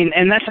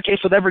 and that's the case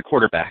with every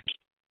quarterback.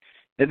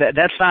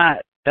 That's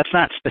not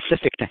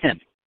specific to him.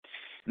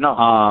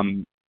 No.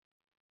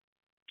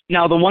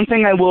 Now, the one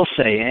thing I will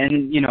say,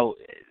 and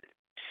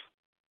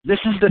this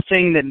is the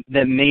thing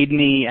that made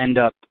me end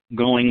up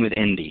going with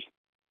Indy,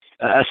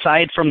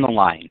 aside from the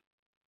line,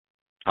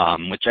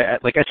 which,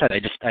 like I said,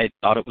 I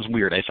thought it was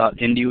weird. I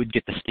thought Indy would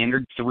get the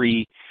standard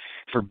 3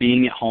 for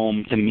being at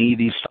home. To me,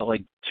 these felt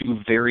like 2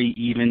 very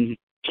even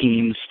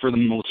teams for the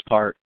most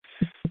part.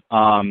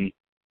 The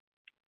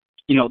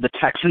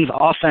Texans'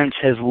 offense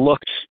has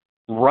looked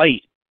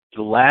right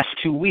the last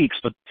 2 weeks,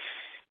 but,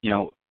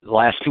 the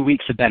last 2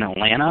 weeks have been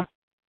Atlanta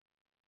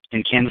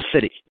and Kansas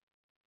City.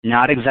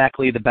 Not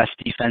exactly the best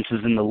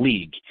defenses in the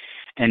league.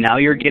 And now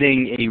you're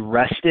getting a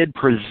rested,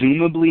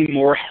 presumably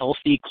more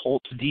healthy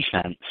Colts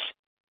defense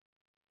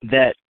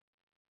that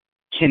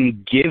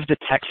can give the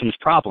Texans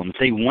problems.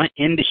 They went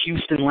into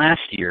Houston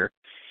last year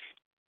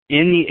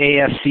in the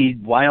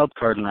AFC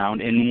wildcard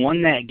round and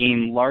won that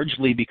game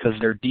largely because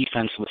their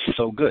defense was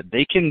so good.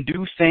 They can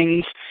do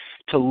things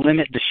to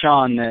limit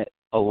Deshaun that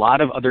a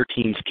lot of other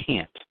teams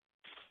can't.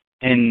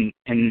 And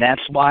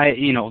that's why,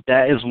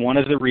 that is one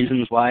of the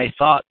reasons why I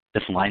thought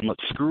this line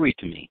looked screwy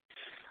to me.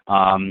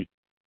 I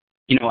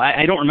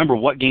don't remember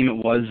what game it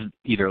was,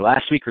 either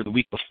last week or the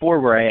week before,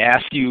 where I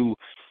asked you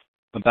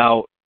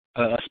about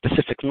a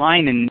specific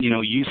line, and,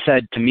 you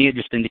said to me it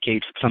just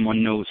indicates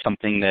someone knows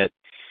something that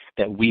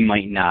we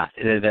might not,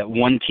 that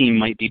one team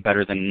might be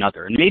better than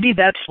another. And maybe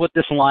that's what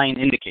this line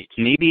indicates.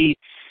 Maybe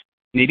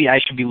I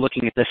should be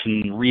looking at this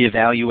and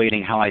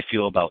reevaluating how I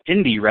feel about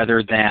Indy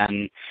rather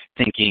than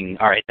thinking,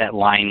 all right, that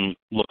line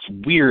looks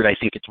weird, I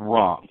think it's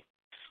wrong.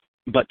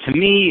 But to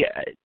me,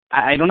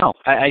 I don't know.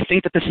 I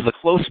think that this is a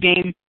close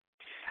game.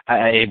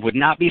 I would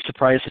not be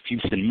surprised if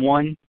Houston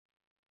won.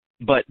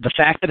 But the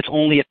fact that it's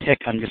only a pick,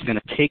 I'm just going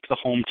to take the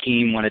home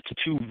team when it's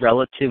two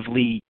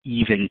relatively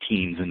even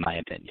teams, in my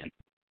opinion.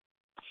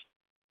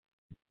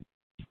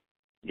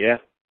 Yeah.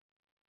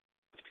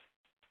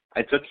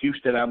 I took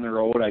Houston on the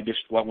road. I just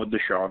went with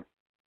Deshaun.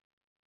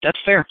 That's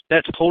fair.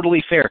 That's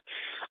totally fair.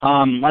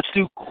 Let's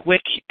do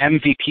quick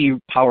MVP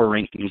power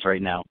rankings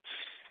right now.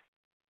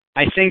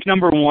 I think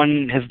number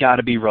one has got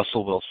to be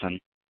Russell Wilson.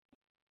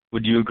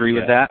 Would you agree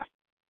with that?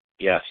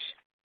 Yes.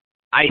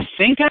 I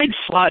think I'd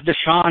slot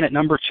Deshaun at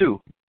number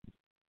two.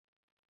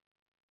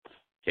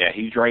 Yeah,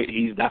 he's right.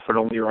 He's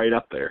definitely right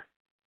up there.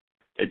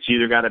 It's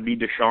either got to be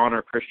Deshaun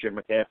or Christian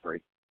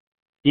McCaffrey.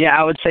 Yeah,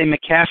 I would say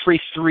McCaffrey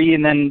 3,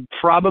 and then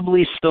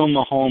probably still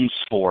Mahomes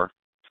 4.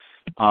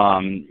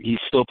 He's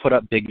still put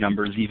up big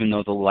numbers, even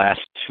though the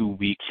last 2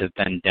 weeks have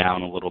been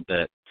down a little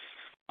bit.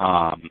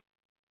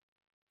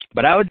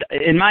 But I would,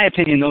 in my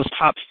opinion, those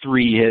top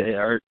 3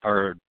 are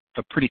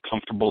a pretty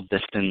comfortable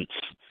distance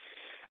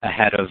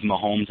ahead of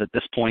Mahomes at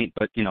this point.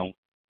 But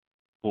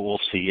we'll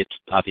see. It's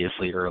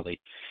obviously early.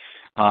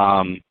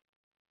 All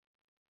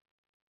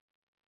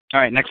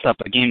right, next up,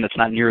 a game that's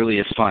not nearly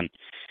as fun.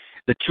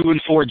 The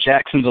 2-4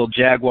 Jacksonville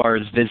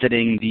Jaguars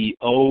visiting the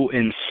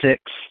 0-6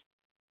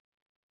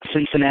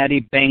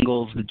 Cincinnati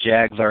Bengals. The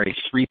Jags are a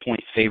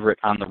 3-point favorite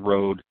on the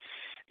road.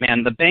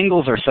 Man, the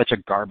Bengals are such a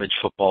garbage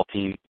football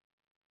team.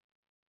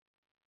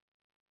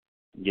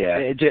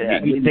 Yeah.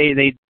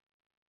 They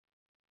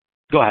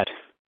go ahead.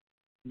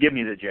 Give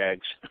me the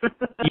Jags.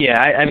 Yeah,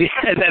 I mean,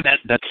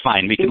 that's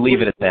fine. We can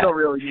leave it at that. We don't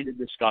really need to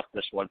discuss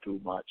this one too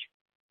much.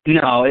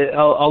 No,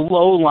 a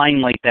low line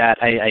like that,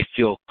 I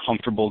feel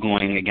comfortable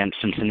going against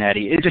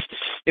Cincinnati.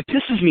 It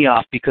pisses me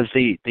off because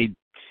they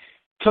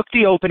took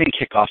the opening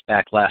kickoff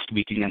back last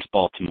week against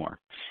Baltimore,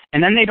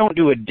 and then they don't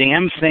do a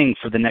damn thing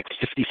for the next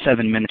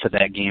 57 minutes of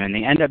that game, and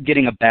they end up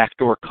getting a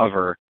backdoor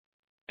cover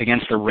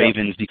against the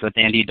Ravens because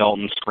Andy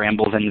Dalton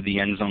scrambles into the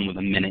end zone with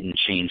a minute and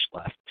change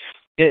left.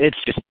 It's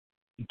just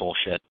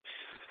bullshit.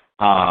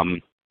 All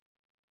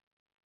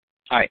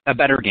right, a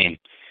better game.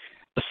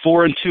 The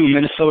 4-2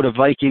 Minnesota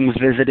Vikings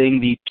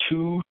visiting the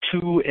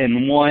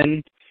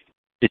 2-1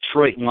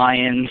 Detroit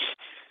Lions.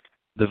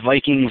 The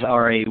Vikings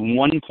are a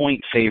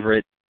 1-point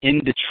favorite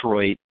in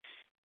Detroit.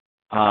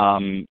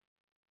 Again,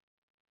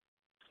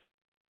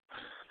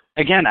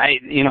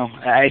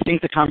 I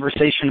think the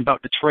conversation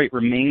about Detroit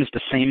remains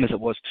the same as it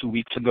was 2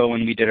 weeks ago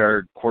when we did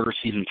our quarter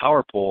season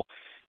power poll.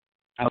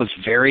 I was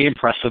very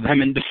impressed with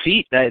them in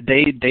defeat.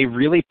 They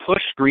really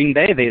pushed Green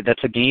Bay.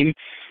 That's a game,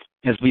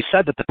 as we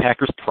said, that the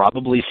Packers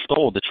probably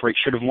stole. Detroit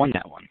should have won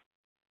that one.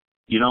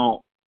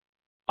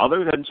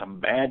 Other than some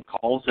bad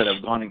calls that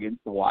have gone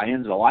against the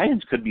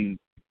Lions could be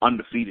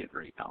undefeated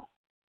right now.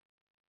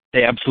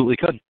 They absolutely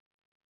could.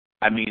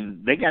 I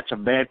mean, they got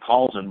some bad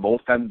calls in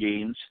both them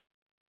games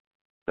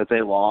that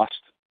they lost.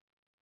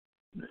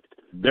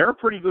 They're a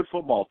pretty good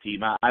football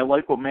team. I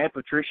like what Matt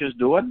Patricia's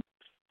doing.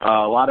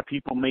 A lot of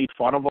people made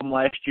fun of him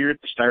last year at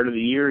the start of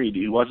the year.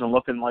 He wasn't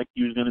looking like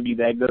he was going to be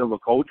that good of a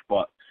coach,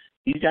 but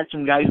he's got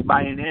some guys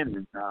buying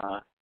in.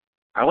 And,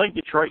 I like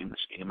Detroit in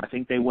this game. I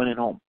think they win at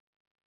home.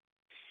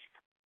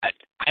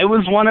 I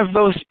was one of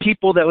those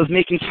people that was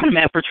making fun of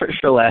Matt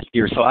Patricia last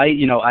year, so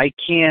I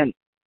can't.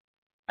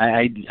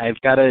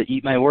 I've got to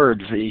eat my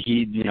words.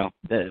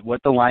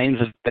 What the Lions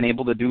have been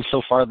able to do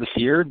so far this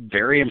year,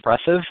 very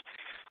impressive.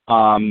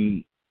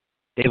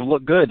 They've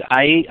looked good.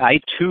 I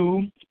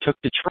too took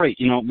Detroit.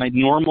 My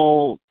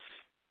normal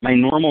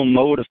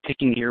mode of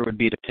picking here would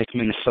be to pick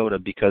Minnesota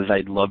because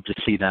I'd love to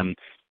see them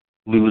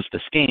lose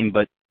this game.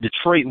 But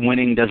Detroit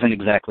winning doesn't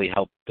exactly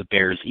help the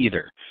Bears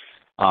either.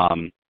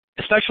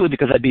 Especially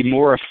because I'd be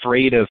more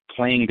afraid of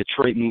playing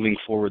Detroit moving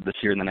forward this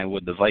year than I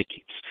would the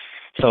Vikings.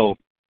 So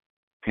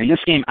in this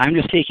game, I'm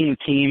just taking the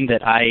team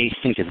that I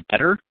think is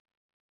better,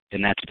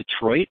 and that's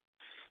Detroit.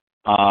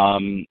 I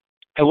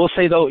will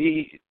say, though,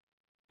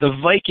 the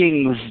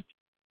Vikings,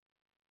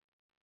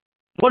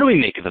 what do we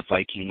make of the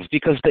Vikings?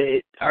 Because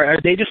are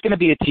they just going to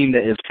be a team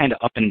that is kind of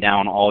up and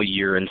down all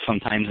year, and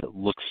sometimes it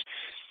looks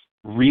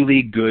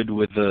really good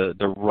with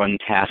the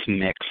run-pass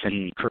mix,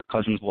 and Kirk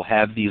Cousins will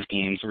have these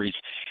games where he's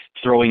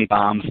throwing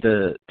bombs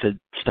to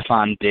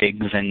Stephon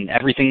Diggs, and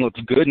everything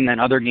looks good, and then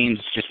other games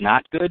it's just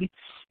not good?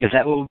 Is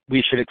that what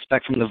we should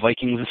expect from the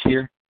Vikings this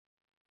year?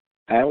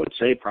 I would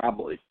say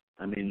probably.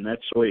 I mean,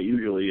 that's the way it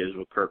usually is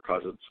with Kirk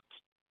Cousins.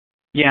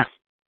 Yeah.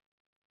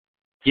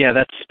 Yeah,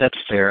 that's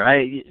fair.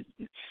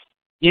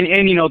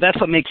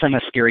 That's what makes them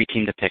a scary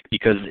team to pick,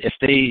 because if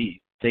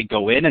they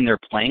go in and they're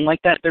playing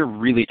like that, they're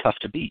really tough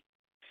to beat.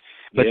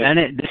 But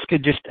then this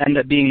could just end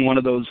up being one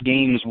of those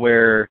games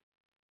where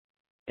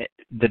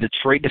the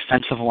Detroit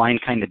defensive line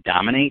kind of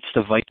dominates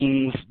the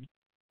Vikings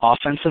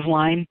offensive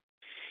line,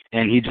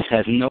 and he just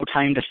has no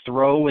time to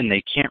throw, and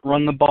they can't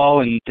run the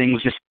ball, and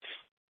things just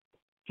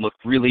look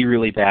really,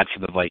 really bad for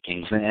the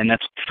Vikings. And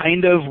that's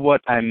kind of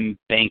what I'm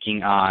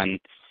banking on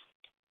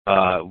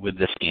with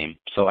this game.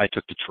 So I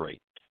took Detroit.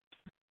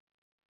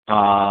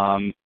 All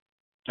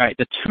right,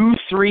 the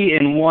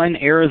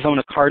 2-3-1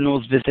 Arizona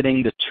Cardinals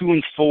visiting the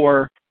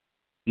 2-4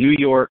 New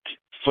York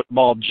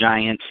football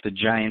Giants. The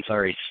Giants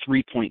are a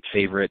 3-point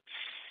favorite.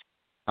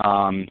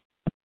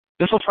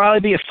 This will probably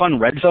be a fun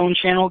red zone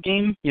channel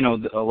game. You know,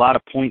 a lot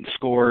of points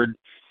scored,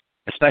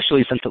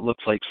 especially since it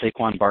looks like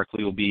Saquon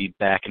Barkley will be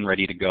back and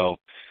ready to go.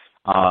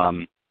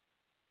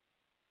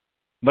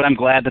 But I'm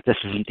glad that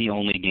this isn't the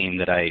only game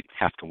that I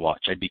have to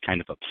watch. I'd be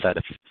kind of upset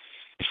if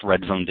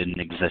red zone didn't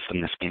exist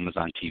and this game was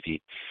on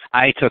TV.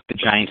 I took the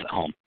Giants at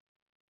home.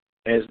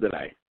 As did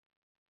I.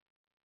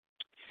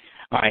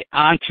 All right,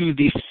 on to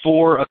the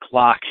 4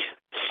 o'clock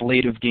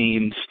slate of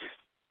games.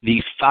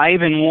 The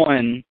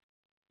 5-1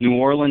 New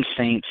Orleans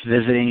Saints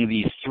visiting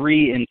the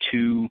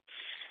 3-2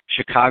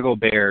 Chicago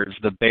Bears.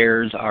 The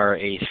Bears are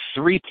a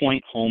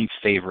 3-point home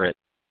favorite.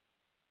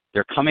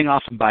 They're coming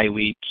off a bye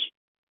week.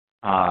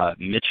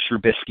 Mitch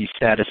Trubisky's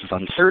status is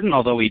uncertain,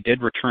 although he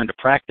did return to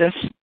practice.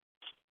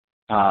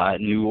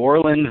 New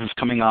Orleans is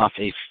coming off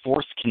a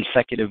 4th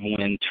consecutive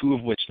win, 2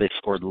 of which they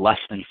scored less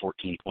than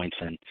 14 points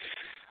in.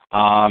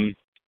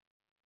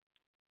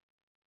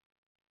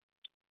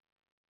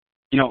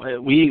 You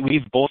know,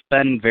 we've both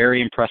been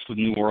very impressed with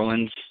New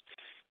Orleans,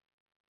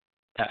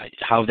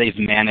 how they've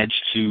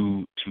managed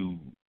to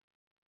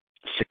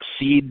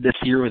succeed this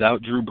year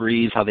without Drew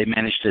Brees, how they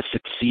managed to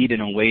succeed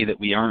in a way that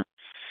we aren't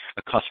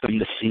accustomed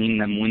to seeing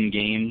them win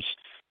games.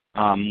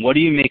 What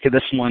do you make of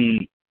this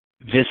one,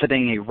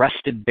 visiting a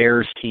rested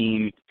Bears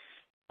team,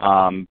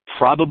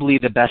 probably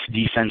the best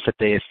defense that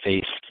they have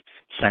faced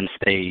since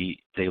they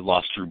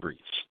lost Drew Brees?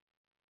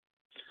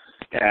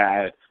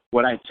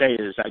 What I'd say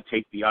is I'd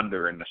take the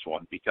under in this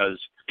one because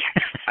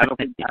I don't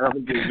think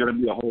there's going to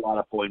be a whole lot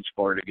of points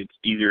scored against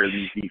either of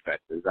these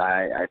defenses.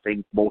 I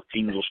think both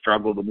teams will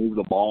struggle to move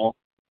the ball.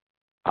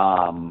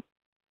 I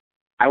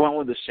went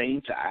with the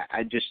Saints.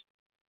 I just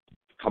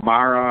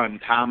Kamara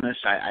and Thomas.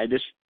 I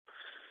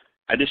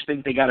just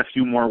think they got a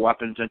few more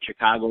weapons than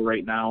Chicago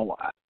right now.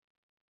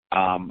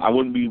 I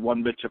wouldn't be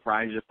one bit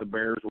surprised if the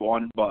Bears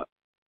won, but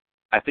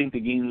I think the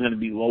game's going to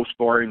be low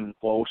scoring and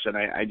close, and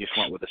I just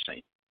went with the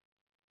Saints.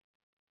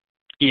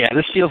 Yeah,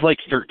 this feels like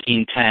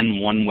 13-10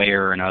 one way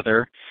or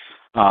another.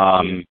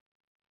 I'm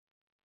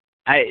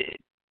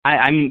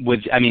with.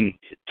 I mean,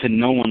 to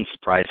no one's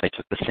surprise, I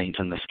took the Saints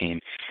in this game.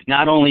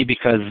 Not only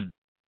because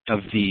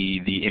of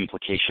the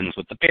implications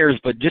with the Bears,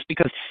 but just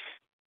because,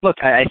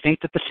 look, I think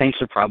that the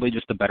Saints are probably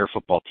just a better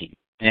football team,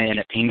 and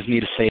it pains me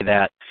to say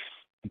that,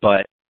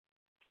 but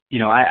you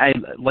know, I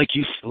like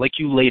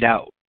you laid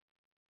out,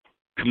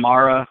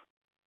 Kamara,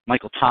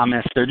 Michael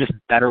Thomas, they're just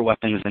better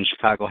weapons than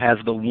Chicago has.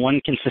 The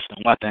one consistent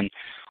weapon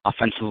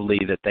offensively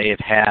that they have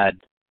had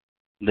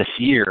this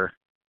year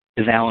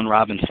is Allen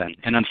Robinson.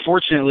 And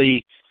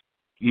unfortunately,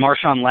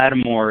 Marshawn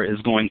Lattimore is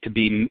going to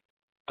be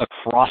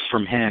across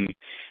from him,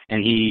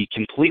 and he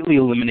completely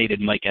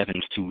eliminated Mike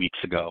Evans 2 weeks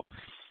ago.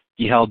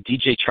 He held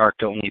DJ Chark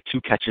to only 2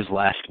 catches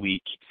last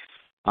week.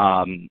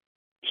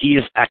 He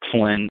is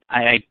excellent.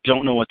 I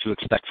don't know what to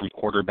expect from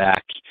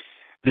quarterback.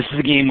 This is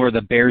a game where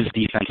the Bears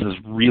defense is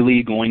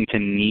really going to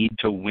need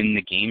to win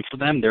the game for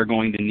them. They're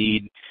going to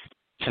need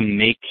to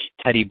make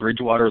Teddy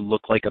Bridgewater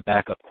look like a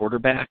backup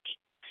quarterback.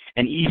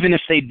 And even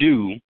if they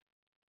do,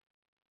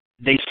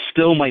 they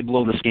still might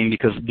blow this game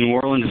because New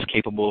Orleans is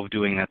capable of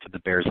doing that to the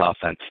Bears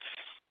offense.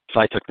 So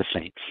I took the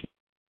Saints.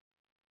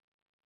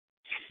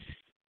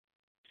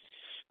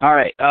 All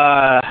right,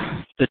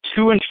 the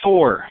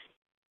 2-4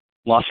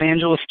 Los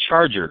Angeles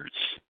Chargers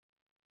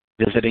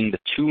visiting the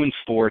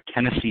 2-4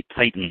 Tennessee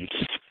Titans.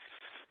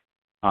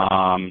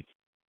 Man,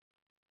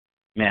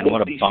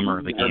 what a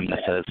bummer the game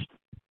this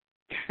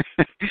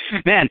is.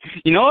 Man,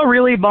 you know what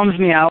really bums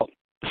me out?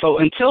 So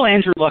until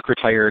Andrew Luck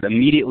retired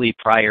immediately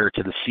prior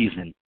to the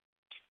season,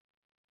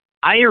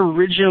 I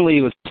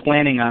originally was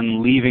planning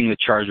on leaving the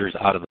Chargers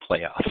out of the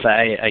playoffs.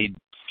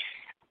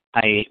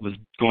 I was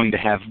going to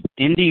have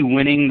Indy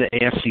winning the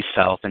AFC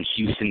South and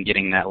Houston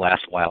getting that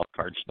last wild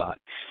card spot.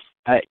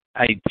 I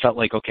felt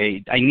like,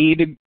 okay, I need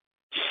to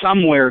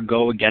somewhere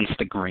go against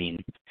the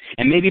grain.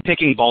 And maybe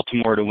picking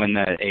Baltimore to win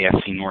the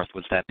AFC North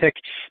was that pick.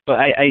 But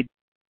I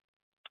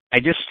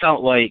just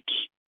felt like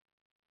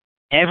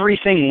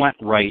everything went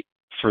right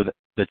for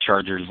the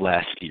Chargers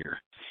last year.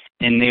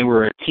 And they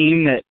were a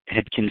team that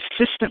had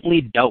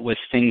consistently dealt with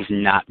things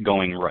not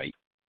going right.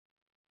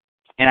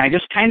 And I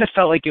just kind of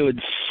felt like it would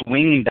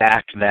swing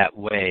back that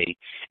way.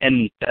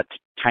 And that's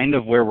kind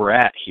of where we're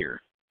at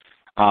here.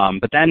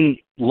 But then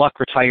Luck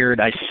retired.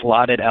 I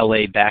slotted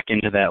LA back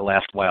into that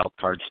last wild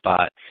card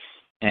spot.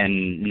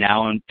 And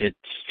now it's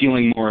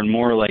feeling more and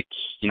more like,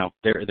 you know,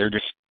 they're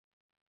just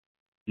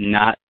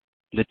not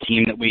the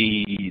team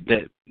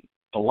that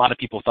a lot of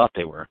people thought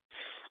they were.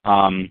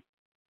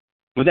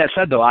 With that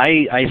said, though,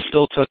 I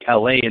still took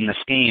LA in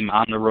this game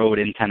on the road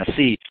in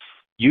Tennessee.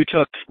 You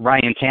took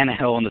Ryan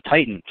Tannehill and the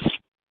Titans.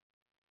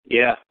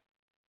 Yeah.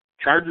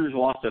 Chargers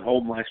lost at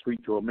home last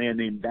week to a man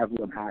named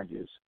Devlin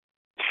Hodges.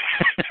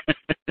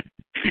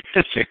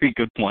 That's a very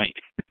good point.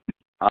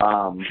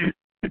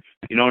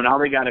 You know, now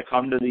they got to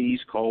come to the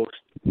East Coast.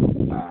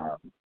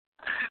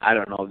 I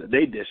don't know.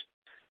 They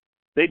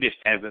just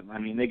haven't. I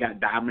mean, they got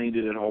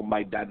dominated at home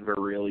by Denver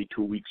really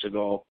 2 weeks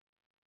ago.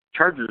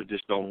 Chargers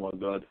just don't look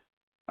good.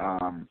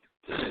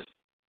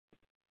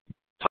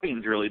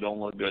 Titans really don't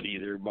look good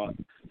either, but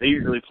they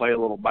usually play a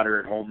little better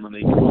at home than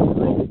they do on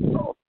the road.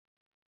 So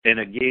in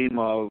a game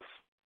of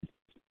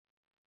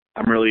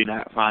I'm really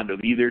not fond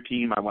of either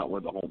team, I went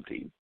with the home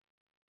team.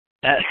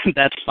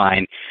 That's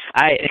fine.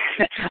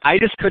 I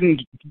just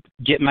couldn't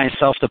get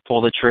myself to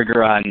pull the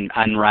trigger on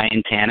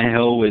Ryan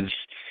Tannehill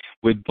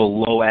with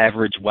below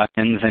average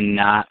weapons and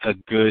not a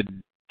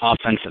good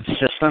offensive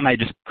system. I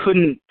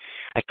couldn't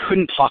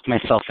talk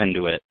myself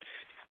into it.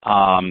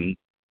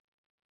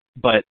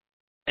 But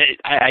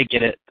I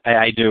get it.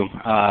 I do.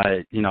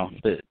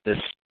 This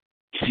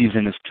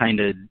season is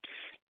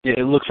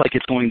it looks like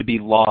it's going to be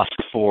lost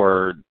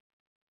for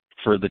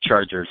the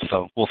Chargers,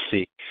 so we'll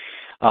see.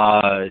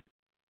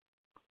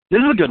 This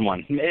is a good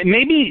one.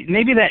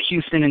 Maybe that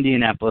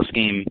Houston-Indianapolis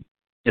game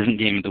isn't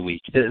game of the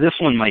week. This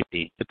one might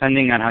be,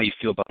 depending on how you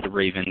feel about the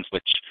Ravens,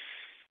 which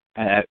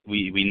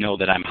we know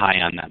that I'm high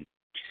on them.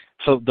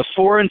 So the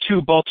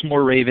 4-2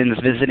 Baltimore Ravens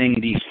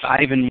visiting the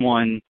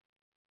 5-1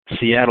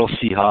 Seattle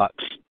Seahawks.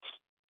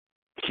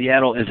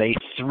 Seattle is a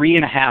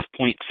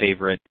 3.5-point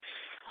favorite.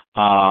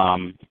 At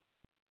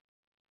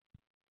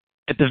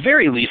the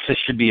very least, this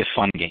should be a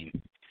fun game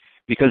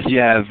because you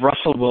have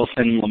Russell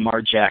Wilson,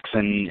 Lamar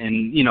Jackson,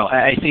 and,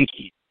 I think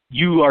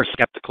you are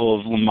skeptical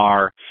of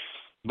Lamar,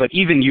 but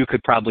even you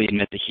could probably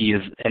admit that he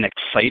is an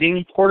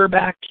exciting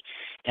quarterback,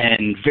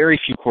 and very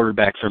few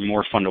quarterbacks are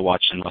more fun to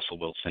watch than Russell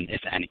Wilson,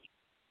 if any.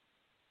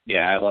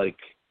 Yeah, I like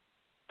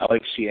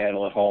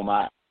Seattle at home.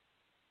 I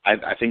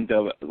think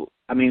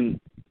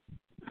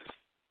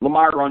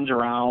Lamar runs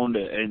around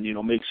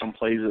and makes some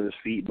plays with his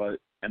feet, but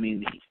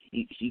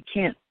he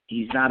can't.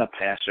 He's not a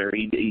passer.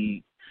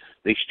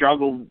 They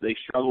struggled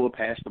to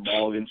pass the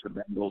ball against the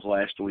Bengals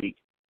last week.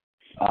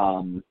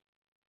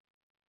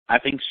 I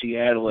think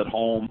Seattle at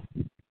home.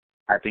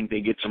 I think they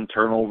get some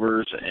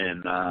turnovers,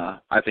 and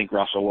I think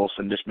Russell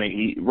Wilson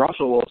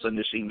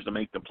just seems to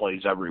make the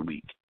plays every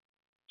week.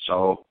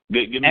 So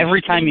give me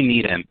every time you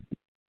need him.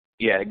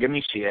 Yeah, give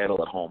me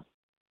Seattle at home.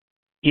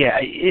 Yeah,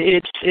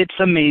 it's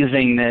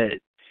amazing that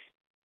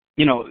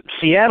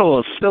Seattle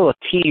is still a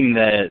team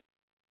that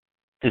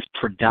is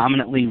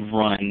predominantly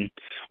run,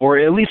 or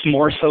at least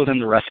more so than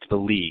the rest of the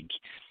league.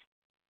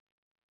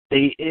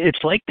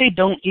 It's like they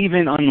don't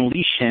even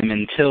unleash him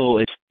until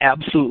it's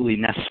absolutely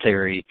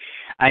necessary.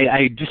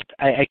 I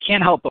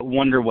can't help but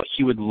wonder what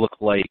he would look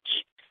like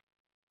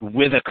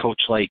with a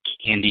coach like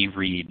Andy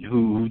Reid,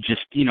 who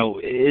just,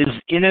 is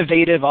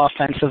innovative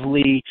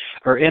offensively,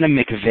 or in a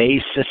McVay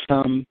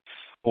system,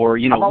 or,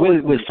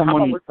 with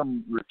someone with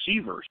some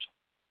receivers.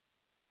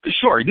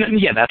 Sure,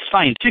 yeah, that's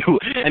fine too.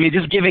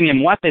 Just giving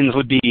him weapons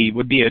would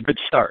be a good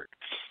start.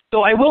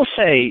 So I will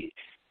say,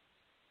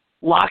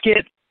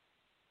 Lockett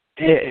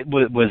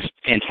was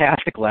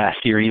fantastic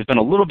last year. He's been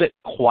a little bit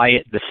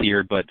quiet this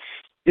year, but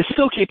is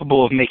still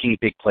capable of making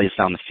big plays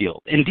down the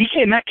field. And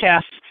DK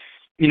Metcalf,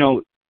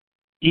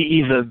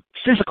 he's a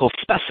physical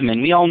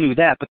specimen. We all knew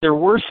that, but there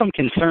were some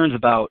concerns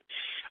about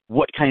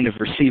what kind of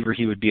receiver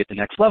he would be at the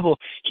next level.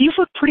 He's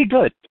looked pretty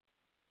good.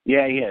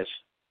 Yeah, he has.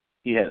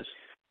 He has.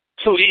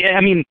 So,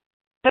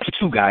 that's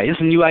two guys,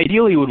 and you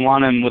ideally would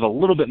want him with a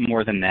little bit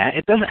more than that.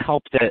 It doesn't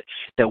help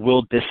that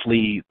Will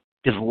Dissly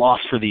is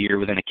lost for the year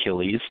with an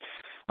Achilles.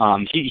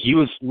 He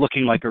was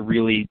looking like a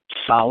really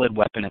solid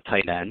weapon at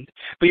tight end.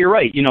 But you're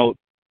right,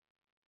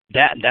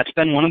 that's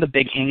been one of the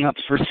big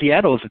hang-ups for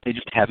Seattle is that they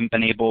just haven't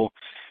been able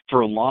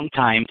for a long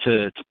time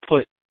to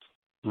put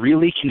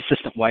really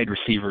consistent wide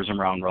receivers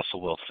around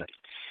Russell Wilson.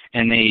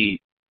 And they,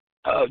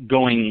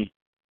 going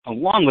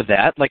along with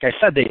that, like I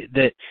said,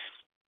 that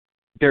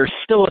they're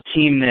still a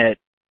team that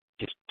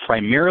is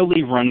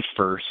primarily run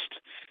first.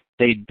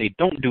 They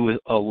don't do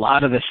a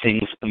lot of the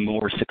things the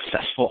more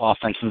successful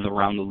offenses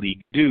around the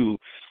league do.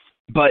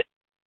 But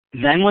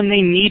then when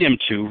they need him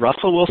to,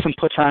 Russell Wilson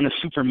puts on a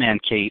Superman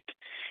cape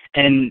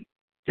and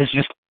is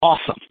just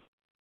awesome.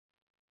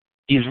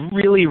 He's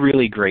really,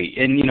 really great.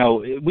 And,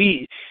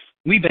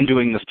 we've been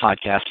doing this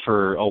podcast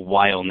for a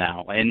while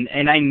now.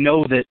 And I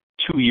know that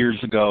 2 years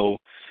ago,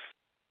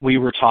 we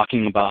were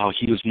talking about how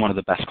he was one of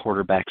the best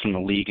quarterbacks in the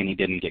league and he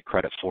didn't get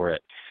credit for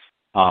it.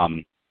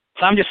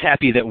 So I'm just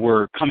happy that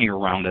we're coming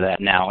around to that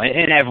now,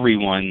 and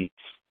everyone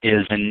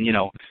is. And,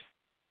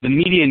 the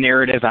media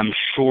narrative, I'm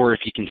sure if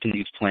he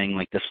continues playing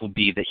like this, will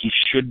be that he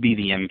should be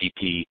the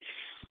MVP,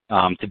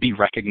 to be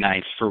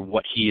recognized for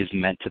what he has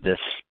meant to the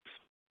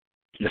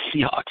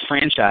Seahawks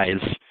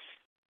franchise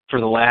for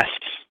the last,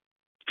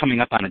 coming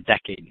up on a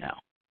decade now.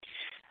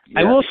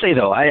 Yeah. I will say,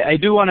 though, I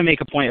do want to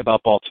make a point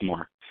about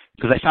Baltimore,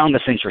 because I found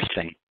this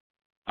interesting.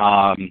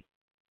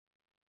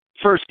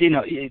 First,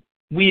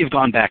 we have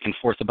gone back and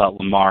forth about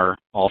Lamar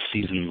all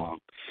season long.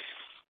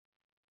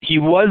 He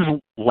was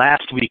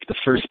last week the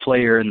first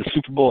player in the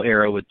Super Bowl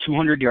era with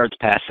 200 yards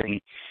passing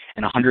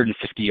and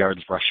 150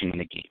 yards rushing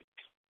in a game.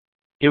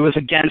 It was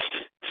against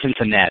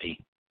Cincinnati.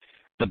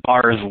 The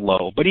bar is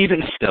low, but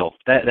even still,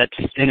 that's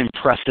an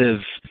impressive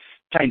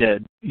kind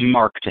of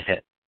mark to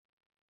hit.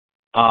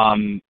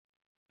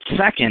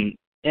 Second,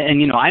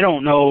 And, I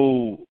don't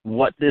know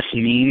what this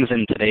means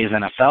in today's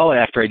NFL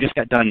after I just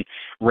got done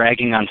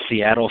ragging on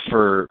Seattle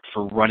for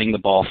running the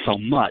ball so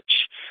much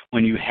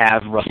when you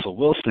have Russell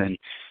Wilson.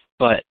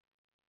 But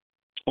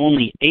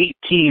only 8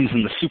 teams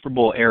in the Super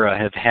Bowl era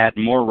have had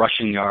more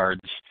rushing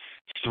yards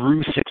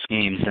through 6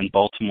 games than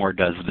Baltimore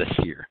does this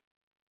year.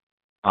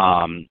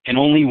 And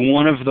only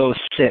one of those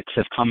 6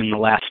 have come in the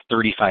last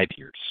 35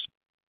 years.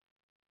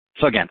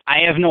 So again,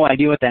 I have no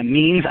idea what that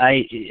means.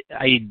 I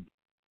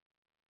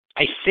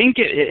think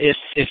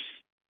if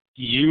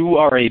you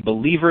are a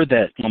believer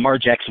that Lamar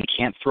Jackson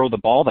can't throw the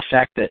ball, the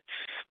fact that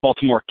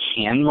Baltimore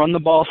can run the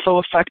ball so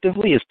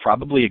effectively is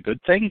probably a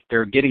good thing.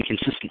 They're getting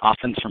consistent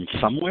offense from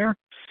somewhere.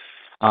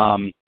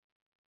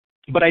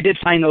 But I did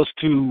find those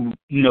 2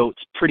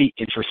 notes pretty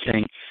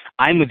interesting.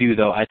 I'm with you,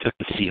 though. I took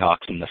the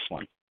Seahawks in this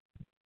one.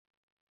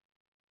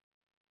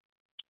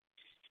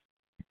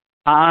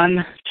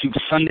 On to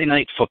Sunday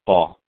Night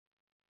Football.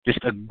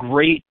 Just a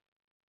great,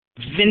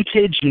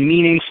 vintage,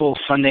 meaningful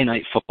Sunday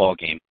Night Football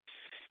game.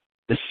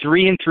 The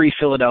 3-3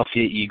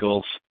 Philadelphia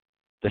Eagles,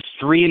 the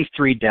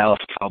 3-3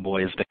 Dallas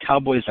Cowboys. The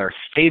Cowboys are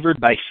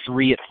favored by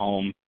 3 at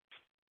home.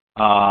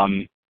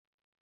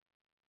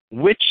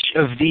 Which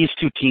of these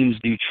 2 teams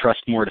do you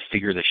trust more to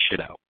figure this shit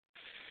out?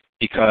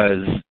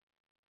 Because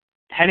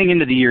heading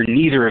into the year,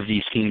 neither of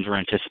these teams were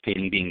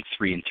anticipating being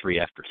 3-3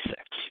 after 6.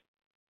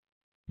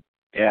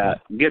 Yeah,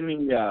 give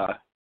me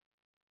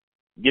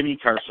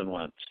Carson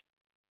Wentz.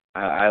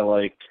 I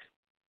like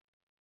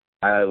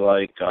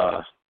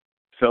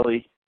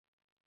Philly.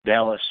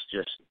 Dallas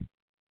just,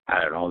 I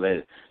don't know,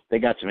 they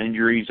got some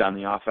injuries on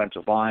the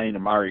offensive line.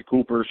 Amari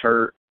Cooper's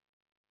hurt.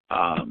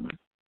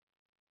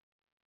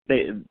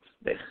 They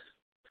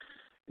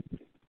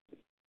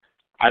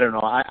I don't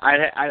know.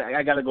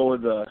 I gotta go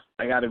with the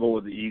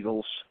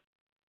Eagles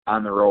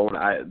on the road.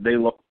 They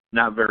look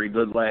not very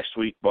good last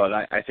week, but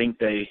I think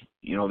they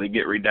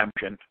get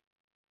redemption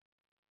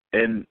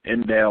in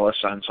Dallas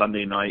on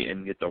Sunday night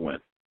and get the win.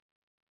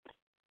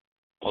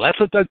 Well, that's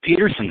what Doug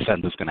Peterson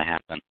said was going to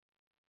happen.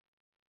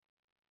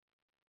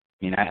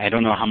 I mean, I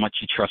don't know how much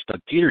you trust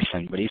Doug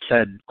Peterson, but he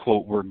said,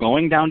 quote, "We're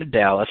going down to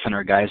Dallas and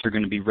our guys are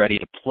going to be ready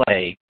to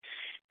play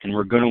and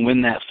we're going to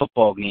win that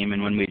football game,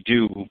 and when we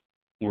do,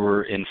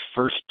 we're in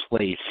first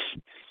place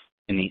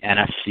in the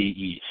NFC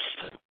East."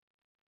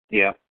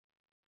 Yeah.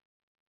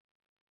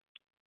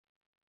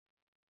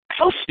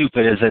 How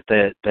stupid is it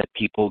that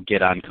people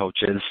get on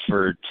coaches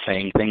for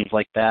saying things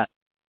like that?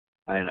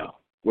 I know.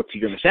 What's he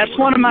going to say? That's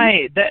one of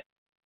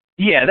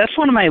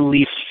my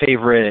least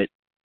favorite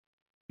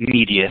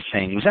media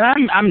things.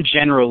 And I'm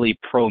generally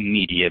pro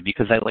media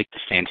because I like to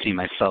fancy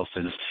myself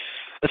as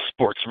a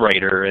sports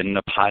writer and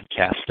a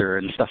podcaster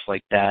and stuff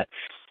like that.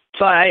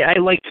 So I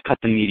like to cut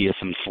the media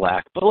some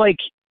slack. But like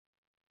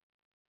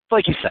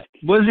you said,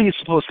 what is he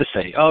supposed to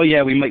say? Oh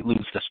yeah, we might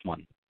lose this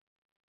one.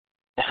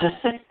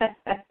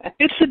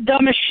 It's the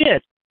dumbest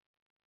shit.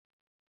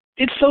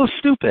 It's so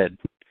stupid.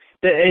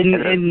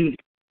 And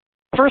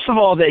first of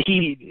all,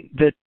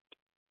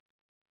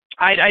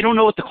 I don't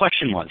know what the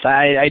question was.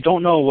 I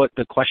don't know what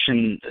the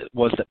question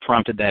was that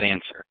prompted that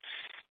answer.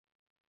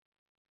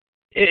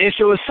 If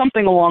it was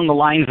something along the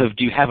lines of,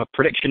 do you have a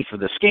prediction for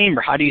this game,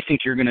 or how do you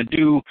think you're going to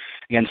do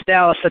against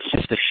Dallas, that's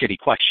just a shitty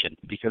question,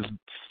 because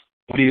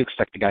what do you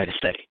expect the guy to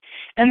say?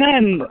 And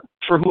then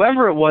for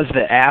whoever it was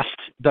that asked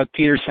Doug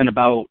Peterson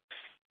about,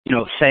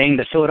 saying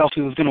that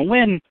Philadelphia was going to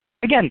win,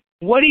 again,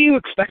 what do you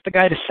expect the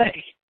guy to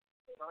say?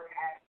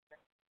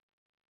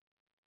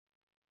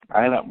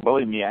 I know.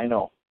 Believe me, I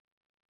know.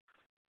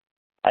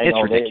 It's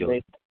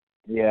ridiculous.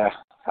 Yeah,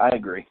 I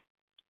agree.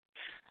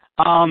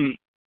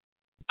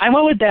 I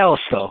went with Dallas,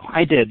 though.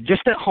 I did.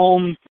 Just at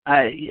home,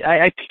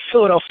 I picked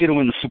Philadelphia to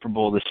win the Super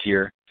Bowl this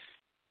year.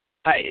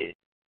 There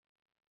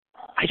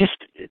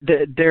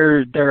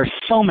are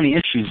so many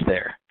issues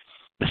there.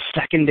 The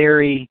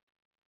secondary,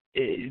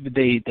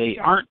 they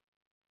aren't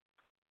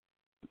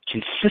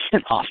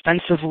consistent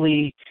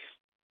offensively.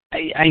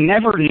 I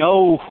never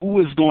know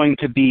who is going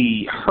to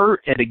be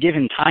hurt at a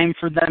given time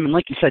for them. And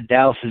like you said,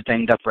 Dallas is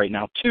banged up right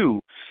now too.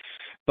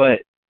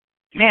 But,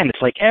 man,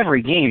 it's like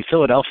every game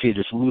Philadelphia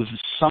just loses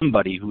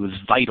somebody who is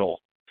vital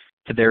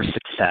to their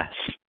success.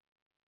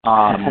 So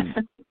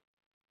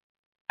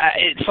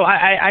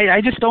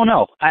I just don't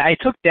know. I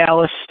took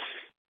Dallas.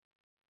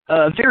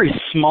 A very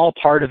small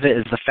part of it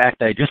is the fact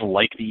that I just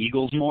like the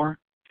Eagles more.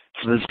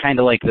 So it's kind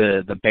of like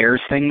the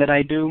Bears thing that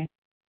I do.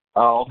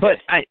 Oh,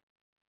 okay.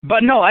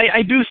 But no,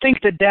 I do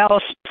think that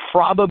Dallas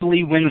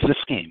probably wins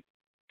this game.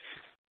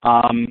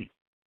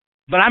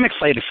 But I'm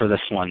excited for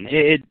this one.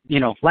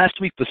 Last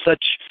week was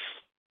such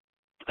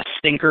a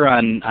stinker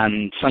on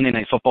Sunday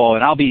Night Football,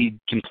 and I'll be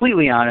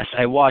completely honest,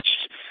 I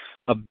watched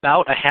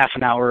about a half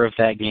an hour of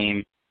that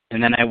game,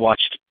 and then I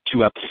watched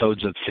 2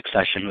 episodes of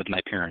Succession with my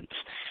parents,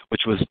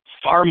 which was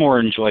far more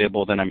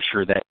enjoyable than I'm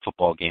sure that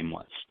football game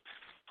was.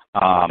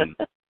 But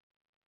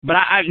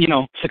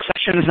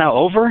Succession is now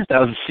over. That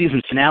was the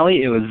season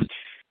finale. It was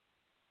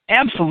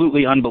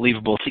absolutely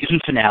unbelievable season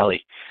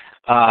finale.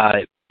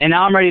 And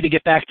now I'm ready to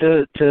get back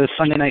to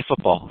Sunday Night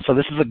Football. So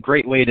this is a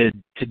great way to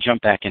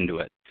jump back into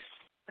it.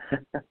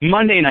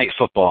 Monday Night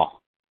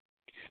Football.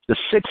 The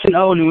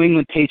 6-0 New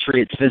England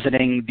Patriots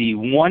visiting the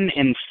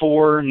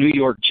 1-4 New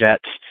York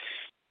Jets.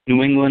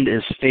 New England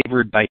is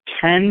favored by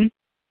 10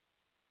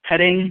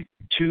 heading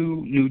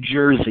to New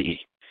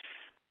Jersey.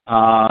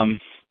 That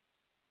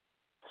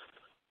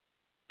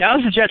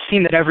was the Jets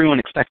team that everyone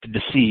expected to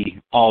see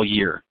all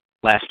year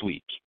last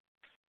week.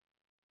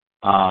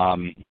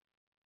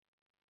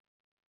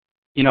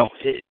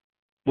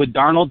 With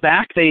Darnold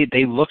back,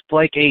 they looked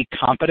like a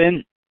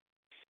competent,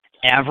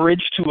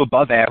 average to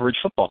above average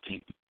football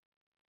team.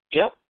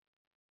 Yep.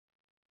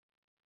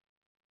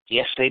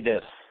 Yes, they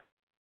did.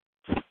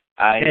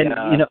 I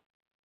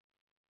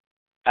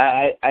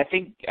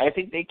think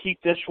they keep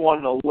this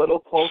one a little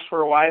close for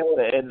a while,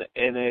 and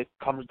it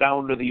comes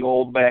down to the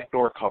old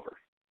backdoor cover.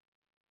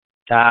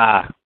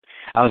 I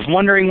was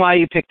wondering why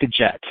you picked the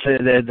Jets.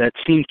 That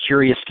seemed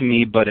curious to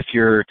me, but if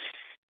you're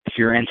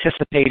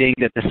anticipating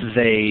that this is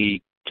a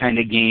kind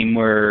of game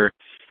where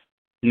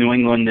New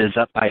England is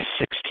up by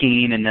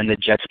 16 and then the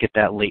Jets get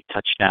that late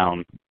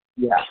touchdown,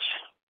 yes,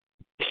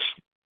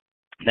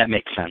 that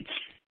makes sense.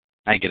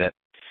 I get it.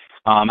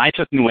 I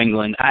took New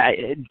England.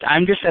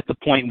 I'm just at the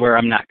point where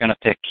I'm not going to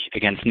pick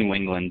against New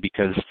England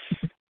because,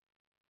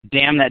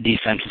 damn, that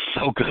defense is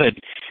so good.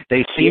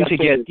 They seem to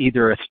get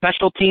either a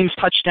special teams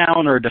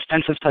touchdown or a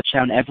defensive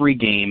touchdown every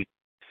game.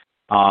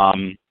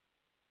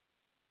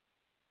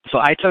 So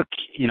I took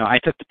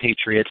the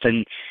Patriots,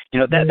 and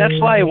that's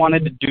why I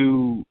wanted to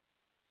do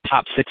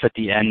top six at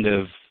the end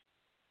of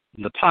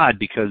the pod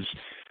because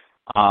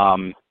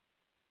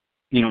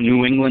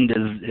New England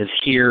is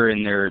here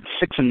and they're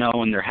 6-0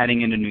 and they're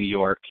heading into New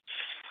York.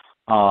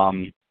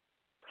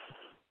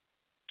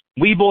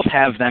 We both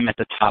have them at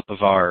the top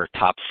of our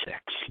top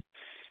six.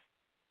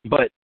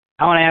 But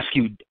I want to ask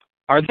you,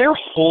 are there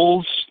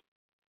holes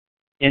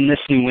in this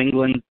New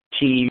England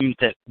team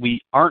that we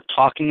aren't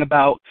talking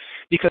about?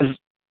 Because,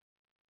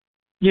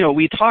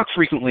 we talk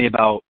frequently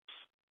about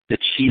the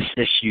Chiefs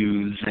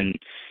issues and,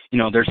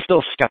 there's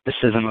still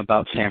skepticism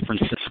about San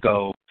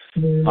Francisco.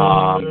 There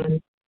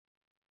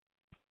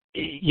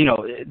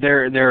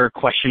are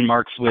question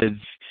marks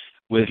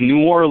with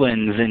New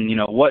Orleans and,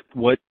 what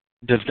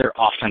does their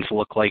offense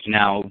look like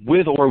now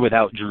with or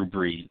without Drew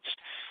Brees?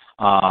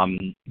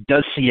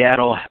 Does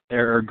Seattle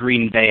or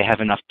Green Bay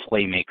have enough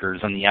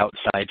playmakers on the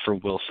outside for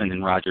Wilson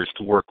and Rodgers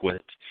to work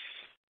with?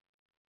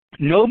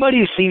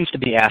 Nobody seems to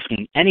be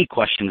asking any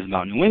questions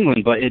about New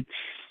England, but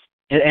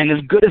and as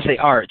good as they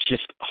are, it's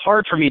just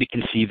hard for me to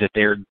conceive that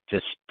they're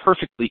this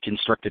perfectly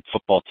constructed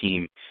football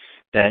team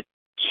that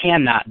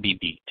cannot be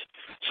beat.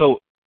 So,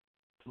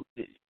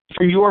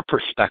 from your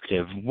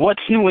perspective,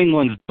 what's New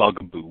England's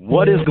bugaboo?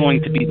 What is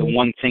going to be the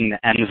one thing that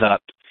ends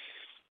up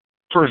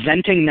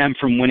preventing them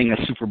from winning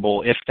a Super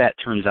Bowl if that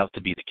turns out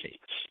to be the case?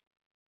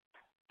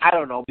 I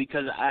don't know,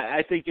 because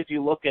I think if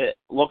you look at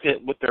what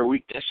their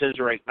weakness is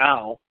right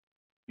now,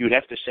 you'd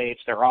have to say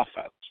it's their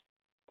offense.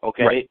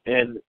 Okay? Right.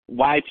 And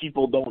why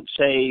people don't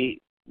say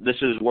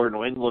this is where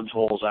New England's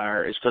holes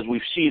are is because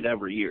we see it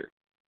every year.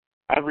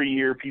 Every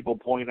year people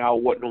point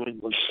out what New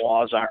England's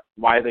flaws are,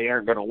 why they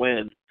aren't going to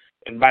win,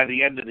 and by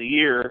the end of the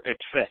year,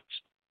 it's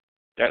fixed.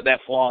 That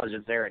flaw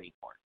isn't there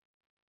anymore.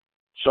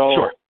 So,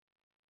 sure.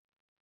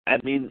 I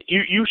mean,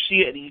 you see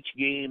it in each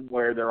game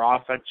where their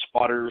offense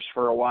sputters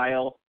for a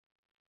while,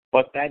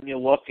 but then you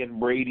look and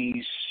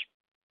Brady's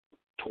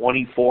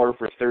 24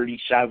 for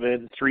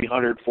 37,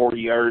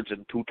 340 yards,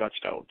 and 2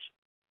 touchdowns.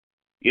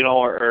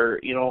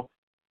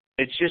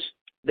 It's just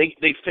they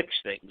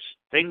fix things.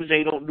 Things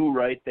they don't do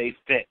right, they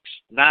fix.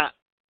 Not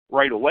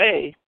right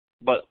away,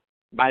 but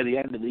by the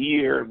end of the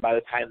year, and by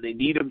the time they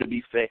need them to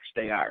be fixed,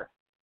 they are.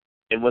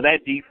 And with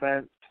that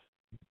defense,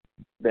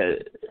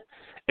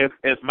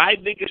 if my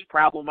biggest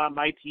problem on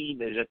my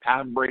team is a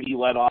Tom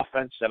Brady-led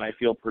offense, then I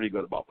feel pretty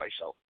good about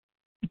myself.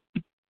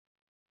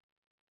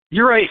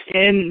 You're right,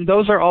 and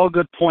those are all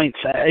good points.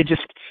 I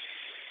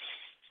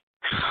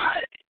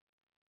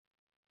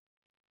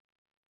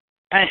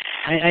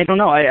don't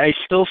know. I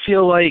still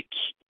feel like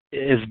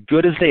as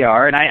good as they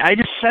are, and I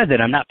just said that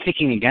I'm not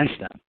picking against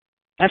them.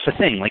 That's the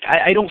thing. Like,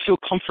 I don't feel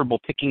comfortable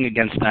picking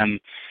against them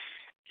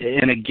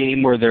in a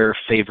game where they're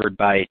favored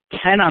by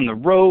 10 on the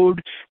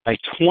road, by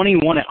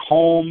 21 at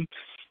home,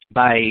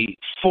 by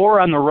 4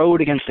 on the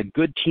road against a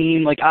good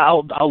team. Like,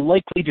 I'll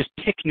likely just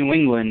pick New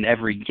England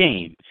every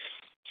game.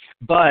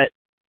 But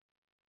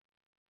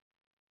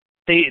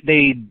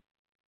we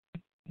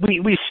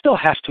still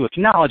have to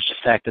acknowledge the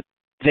fact that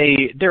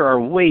there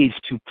are ways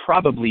to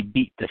probably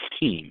beat this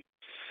team.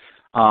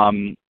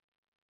 And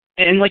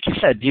like you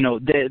said,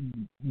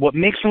 what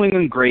makes New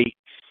England great,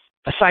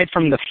 aside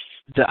from the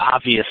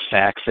obvious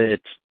facts that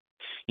it's,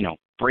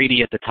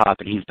 Brady at the top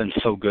and he's been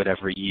so good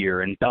every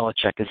year, and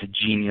Belichick is a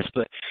genius.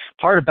 But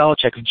part of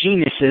Belichick's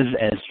genius is,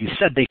 as you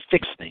said, they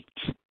fix things.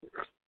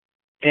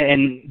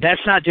 And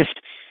that's not just,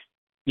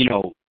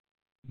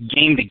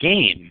 game to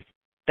game.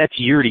 That's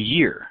year to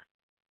year.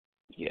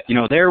 Yeah.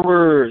 There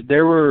were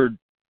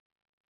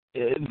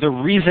the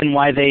reason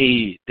why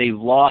they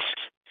lost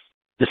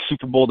the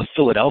Super Bowl to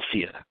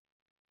Philadelphia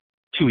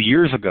 2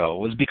 years ago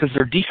was because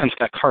their defense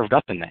got carved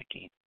up in that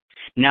game.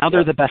 Now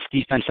they're the best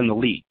defense in the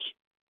league.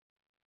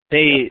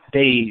 They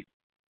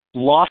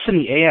lost in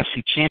the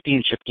AFC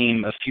Championship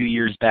game a few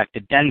years back to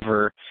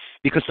Denver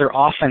because their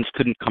offense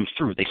couldn't come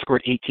through. They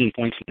scored 18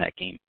 points in that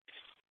game.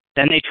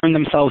 Then they turned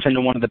themselves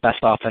into one of the best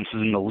offenses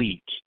in the league.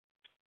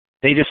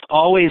 They just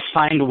always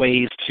find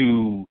ways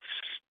to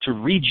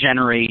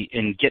regenerate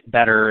and get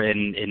better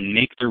and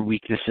make their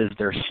weaknesses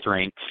their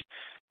strengths.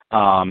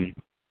 And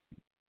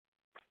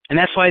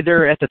that's why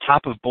they're at the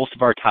top of both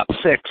of our top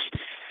six.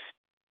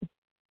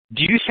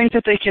 Do you think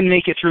that they can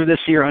make it through this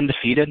year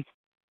undefeated?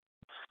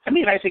 I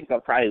mean, I think they'll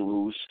probably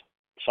lose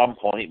some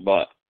point,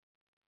 but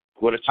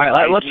would it? All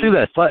right, let's do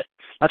this.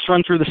 Let's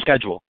run through the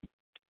schedule.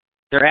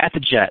 They're at the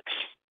Jets.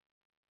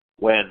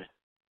 When?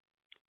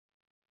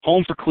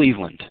 Home for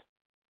Cleveland.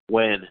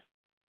 When?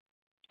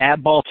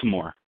 At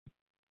Baltimore.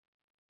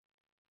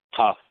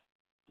 Tough.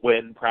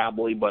 Win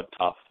probably, but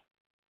tough.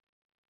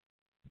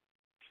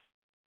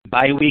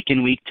 Bye week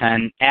in Week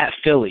 10 at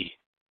Philly.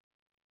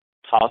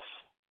 Tough.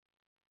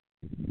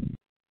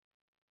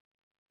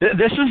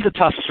 This is the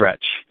tough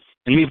stretch,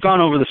 and we've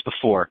gone over this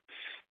before.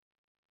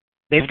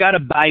 They've got a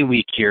bye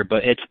week here,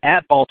 but it's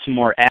at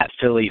Baltimore, at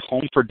Philly,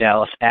 home for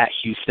Dallas, at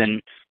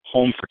Houston,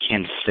 home for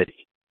Kansas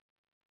City.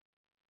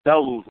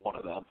 They'll lose one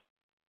of them.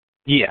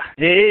 Yeah,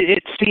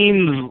 it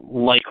seems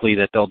likely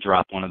that they'll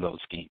drop one of those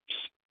games.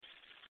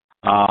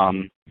 All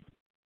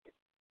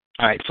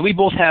right, so we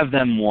both have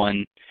them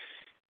one.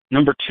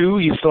 Number 2,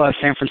 you still have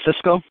San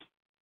Francisco?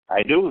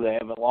 I do. They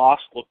haven't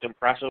lost. Looked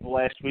impressive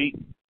last week.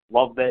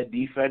 Love that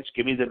defense.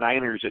 Give me the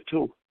Niners at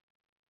 2.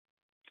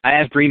 I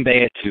have Green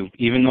Bay at 2.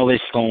 Even though they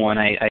stole one,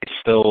 I've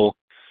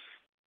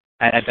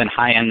been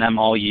high on them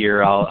all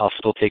year. I'll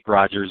still take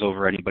Rodgers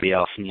over anybody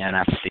else in the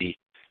NFC.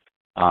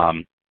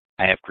 I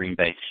have Green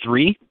Bay.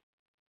 3?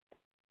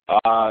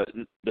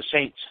 The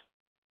Saints.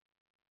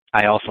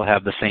 I also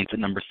have the Saints at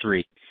number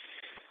 3.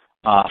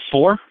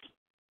 4?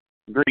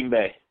 Green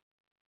Bay.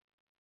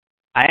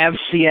 I have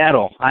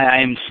Seattle. I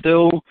am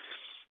still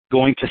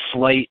going to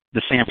slate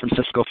the San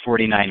Francisco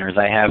 49ers.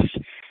 I have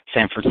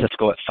San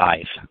Francisco at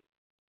 5.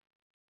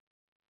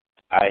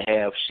 I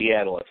have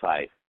Seattle at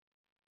 5.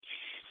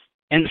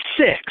 And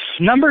 6.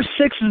 Number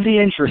 6 is the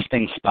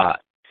interesting spot.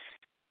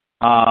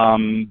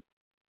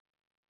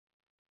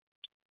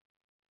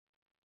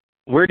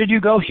 Where did you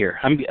go here?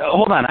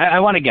 Hold on. I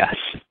want to guess.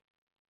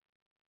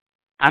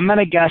 I'm going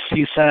to guess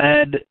you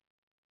said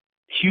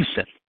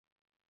Houston.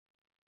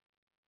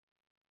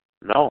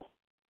 No.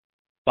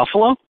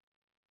 Buffalo?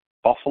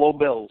 Buffalo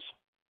Bills.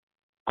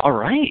 All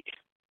right.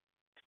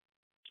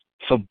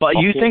 So, but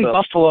you think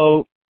Bills.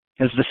 Buffalo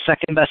is the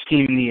second best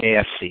team in the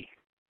AFC?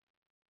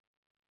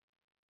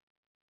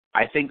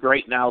 I think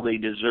right now they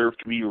deserve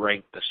to be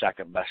ranked the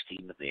second best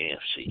team in the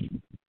AFC.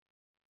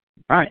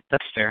 All right,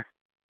 that's fair.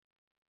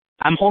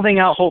 I'm holding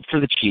out hope for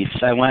the Chiefs.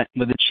 I went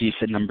with the Chiefs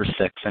at number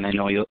 6, and I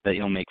know that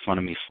you'll make fun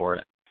of me for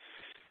it.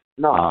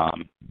 No.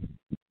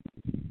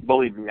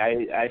 Believe me,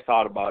 I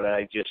thought about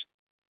it.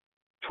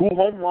 2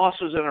 home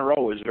losses in a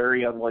row is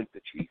very unlike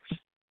the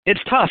Chiefs. It's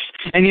tough.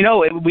 And,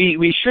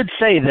 we should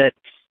say that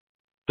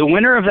the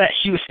winner of that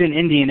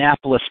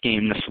Houston-Indianapolis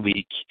game this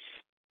week,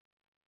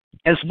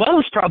 as well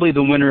as probably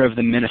the winner of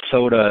the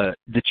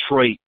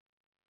Minnesota-Detroit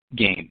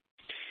game,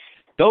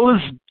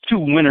 those 2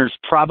 winners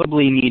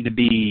probably need to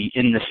be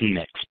in this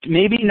mix.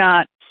 Maybe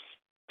not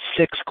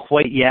 6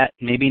 quite yet.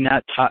 Maybe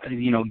not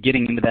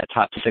getting into that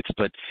top 6,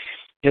 but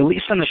at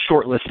least on the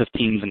short list of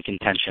teams in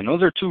contention.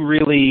 Those are 2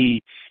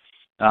 really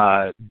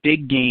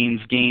big games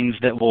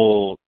that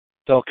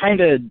they'll kind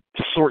of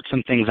sort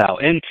some things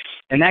out. And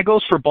that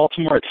goes for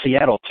Baltimore at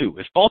Seattle too.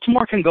 If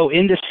Baltimore can go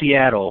into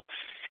Seattle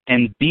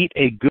and beat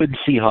a good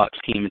Seahawks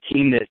team, a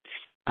team that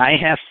I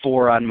have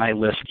 4 on my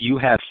list, you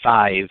have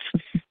 5,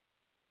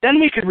 then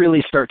we could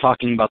really start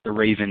talking about the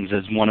Ravens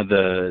as one of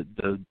the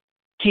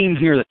teams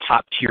near the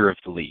top tier of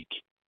the league.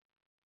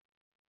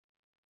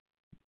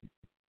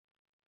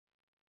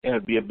 It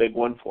would be a big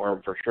one for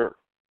them for sure.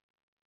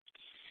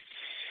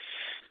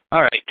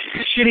 All right.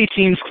 Shitty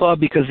teams club,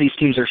 because these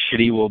teams are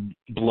shitty, will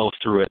blow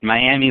through it.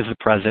 Miami is the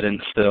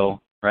president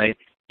still, right?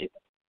 Yeah,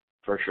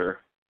 for sure.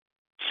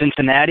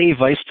 Cincinnati,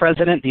 vice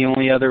president, the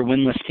only other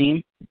winless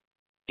team.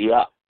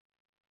 Yeah.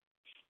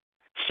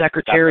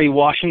 Secretary,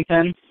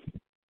 definitely.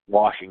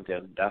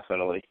 Washington.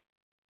 Definitely.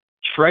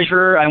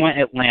 Treasurer, I went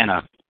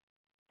Atlanta.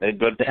 They're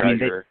good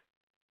treasurer.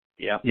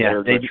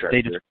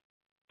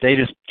 They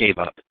just gave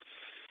up.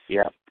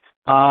 Yeah.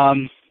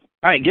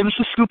 All right, give us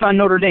a scoop on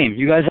Notre Dame.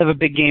 You guys have a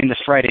big game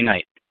this Friday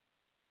night.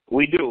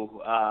 We do.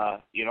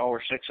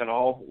 We're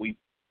 6-0. We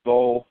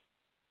go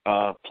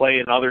play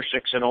another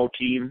 6-0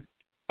 team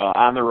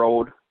on the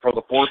road for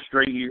the 4th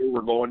straight year.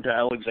 We're going to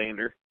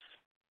Alexander.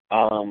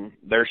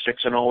 They're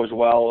 6-0 as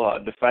well,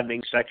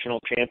 defending sectional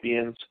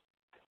champions.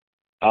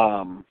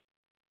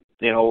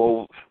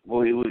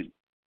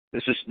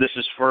 This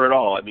is for it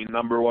all. I mean,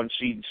 number 1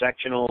 seed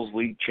sectionals,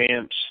 league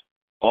champs,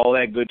 all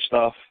that good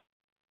stuff.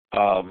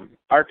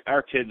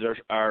 Our kids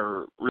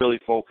are really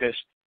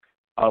focused.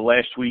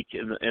 Last week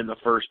in the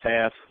first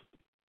half,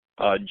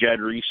 Jed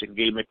Reese and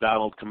Gabe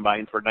McDonald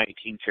combined for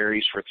 19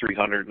 carries for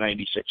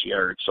 396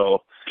 yards.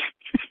 So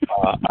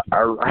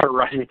our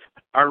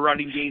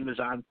running game is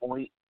on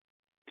point.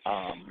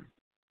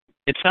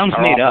 It sounds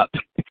made up.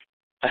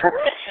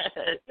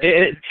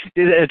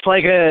 It's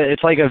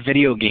like a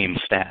video game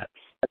stat.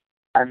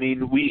 I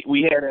mean,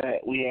 we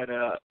had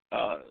a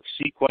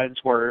sequence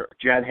where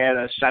Jed had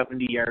a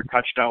 70-yard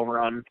touchdown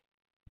run,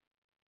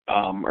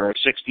 or a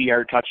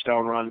 60-yard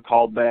touchdown run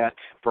called back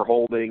for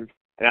holding,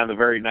 and on the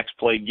very next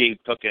play, Gabe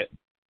took it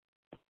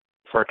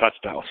for a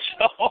touchdown.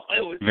 So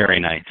it was very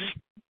nice.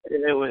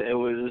 It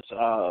was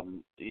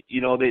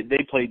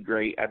they played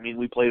great. I mean,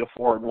 we played a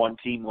 4-1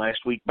 team last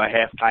week. By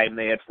halftime,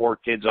 they had 4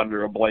 kids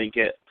under a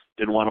blanket.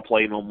 Didn't want to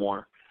play no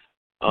more.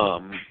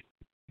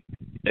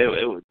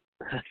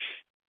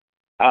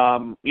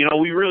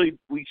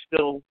 We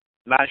still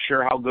not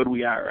sure how good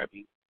we are. I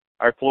mean,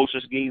 our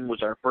closest game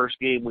was our first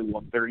game. We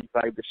won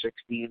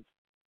 35-16.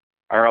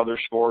 Our other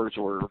scores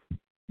were,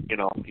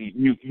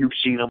 you've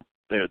seen them.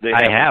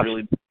 I have.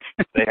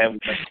 They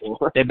haven't been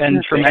cool. They've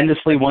been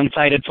tremendously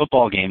one-sided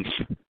football games.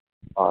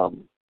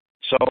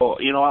 So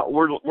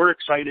we're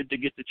excited to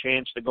get the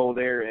chance to go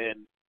there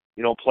and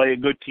play a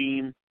good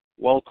team,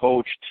 well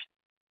coached,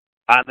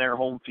 on their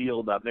home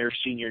field on their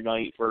senior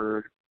night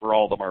for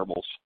all the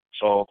marbles.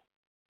 So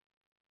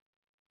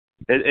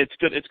it's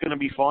good. It's going to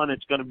be fun.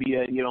 It's going to be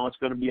it's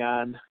going to be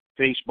on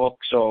Facebook.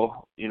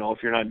 So if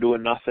you're not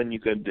doing nothing, you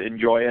could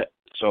enjoy it.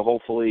 So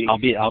hopefully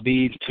I'll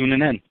be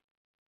tuning in.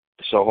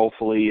 So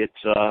hopefully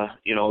it's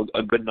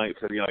a good night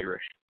for the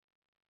Irish.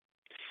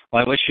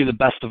 Well, I wish you the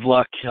best of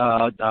luck.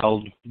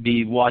 I'll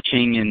be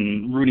watching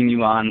and rooting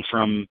you on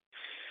from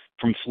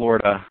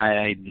Florida.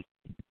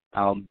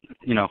 I'll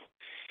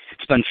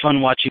it's been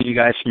fun watching you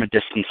guys from a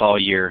distance all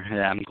year.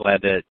 I'm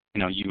glad that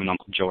you and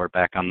Uncle Joe are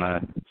back on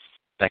the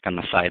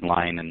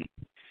sideline and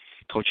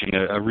coaching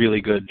a really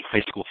good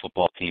high school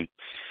football team.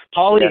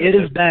 Paulie, it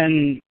has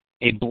been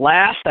a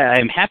blast.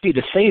 I'm happy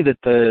to say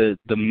that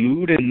the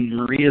mood in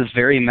Maria's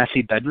very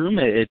messy bedroom,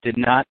 it did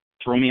not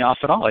throw me off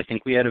at all. I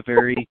think we had a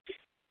very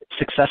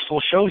successful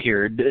show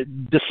here,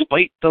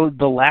 despite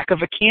the lack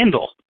of a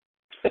candle.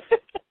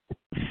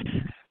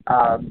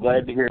 I'm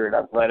glad to hear it.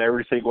 I'm glad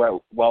everything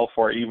went well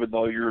for you, even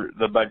though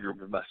the bedroom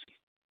is messy.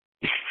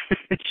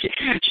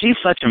 She's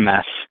such a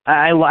mess.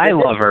 I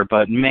love her,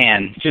 but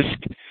man,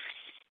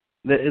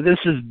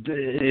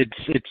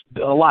 it's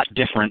a lot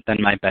different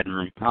than my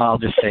bedroom. I'll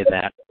just say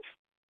that.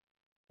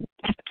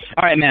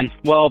 All right, man.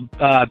 Well,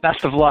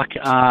 best of luck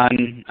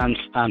on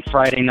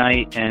Friday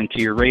night and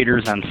to your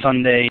Raiders on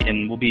Sunday,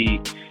 and we'll be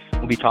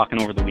talking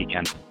over the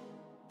weekend.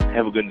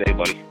 Have a good day,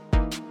 buddy.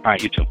 All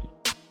right, you too.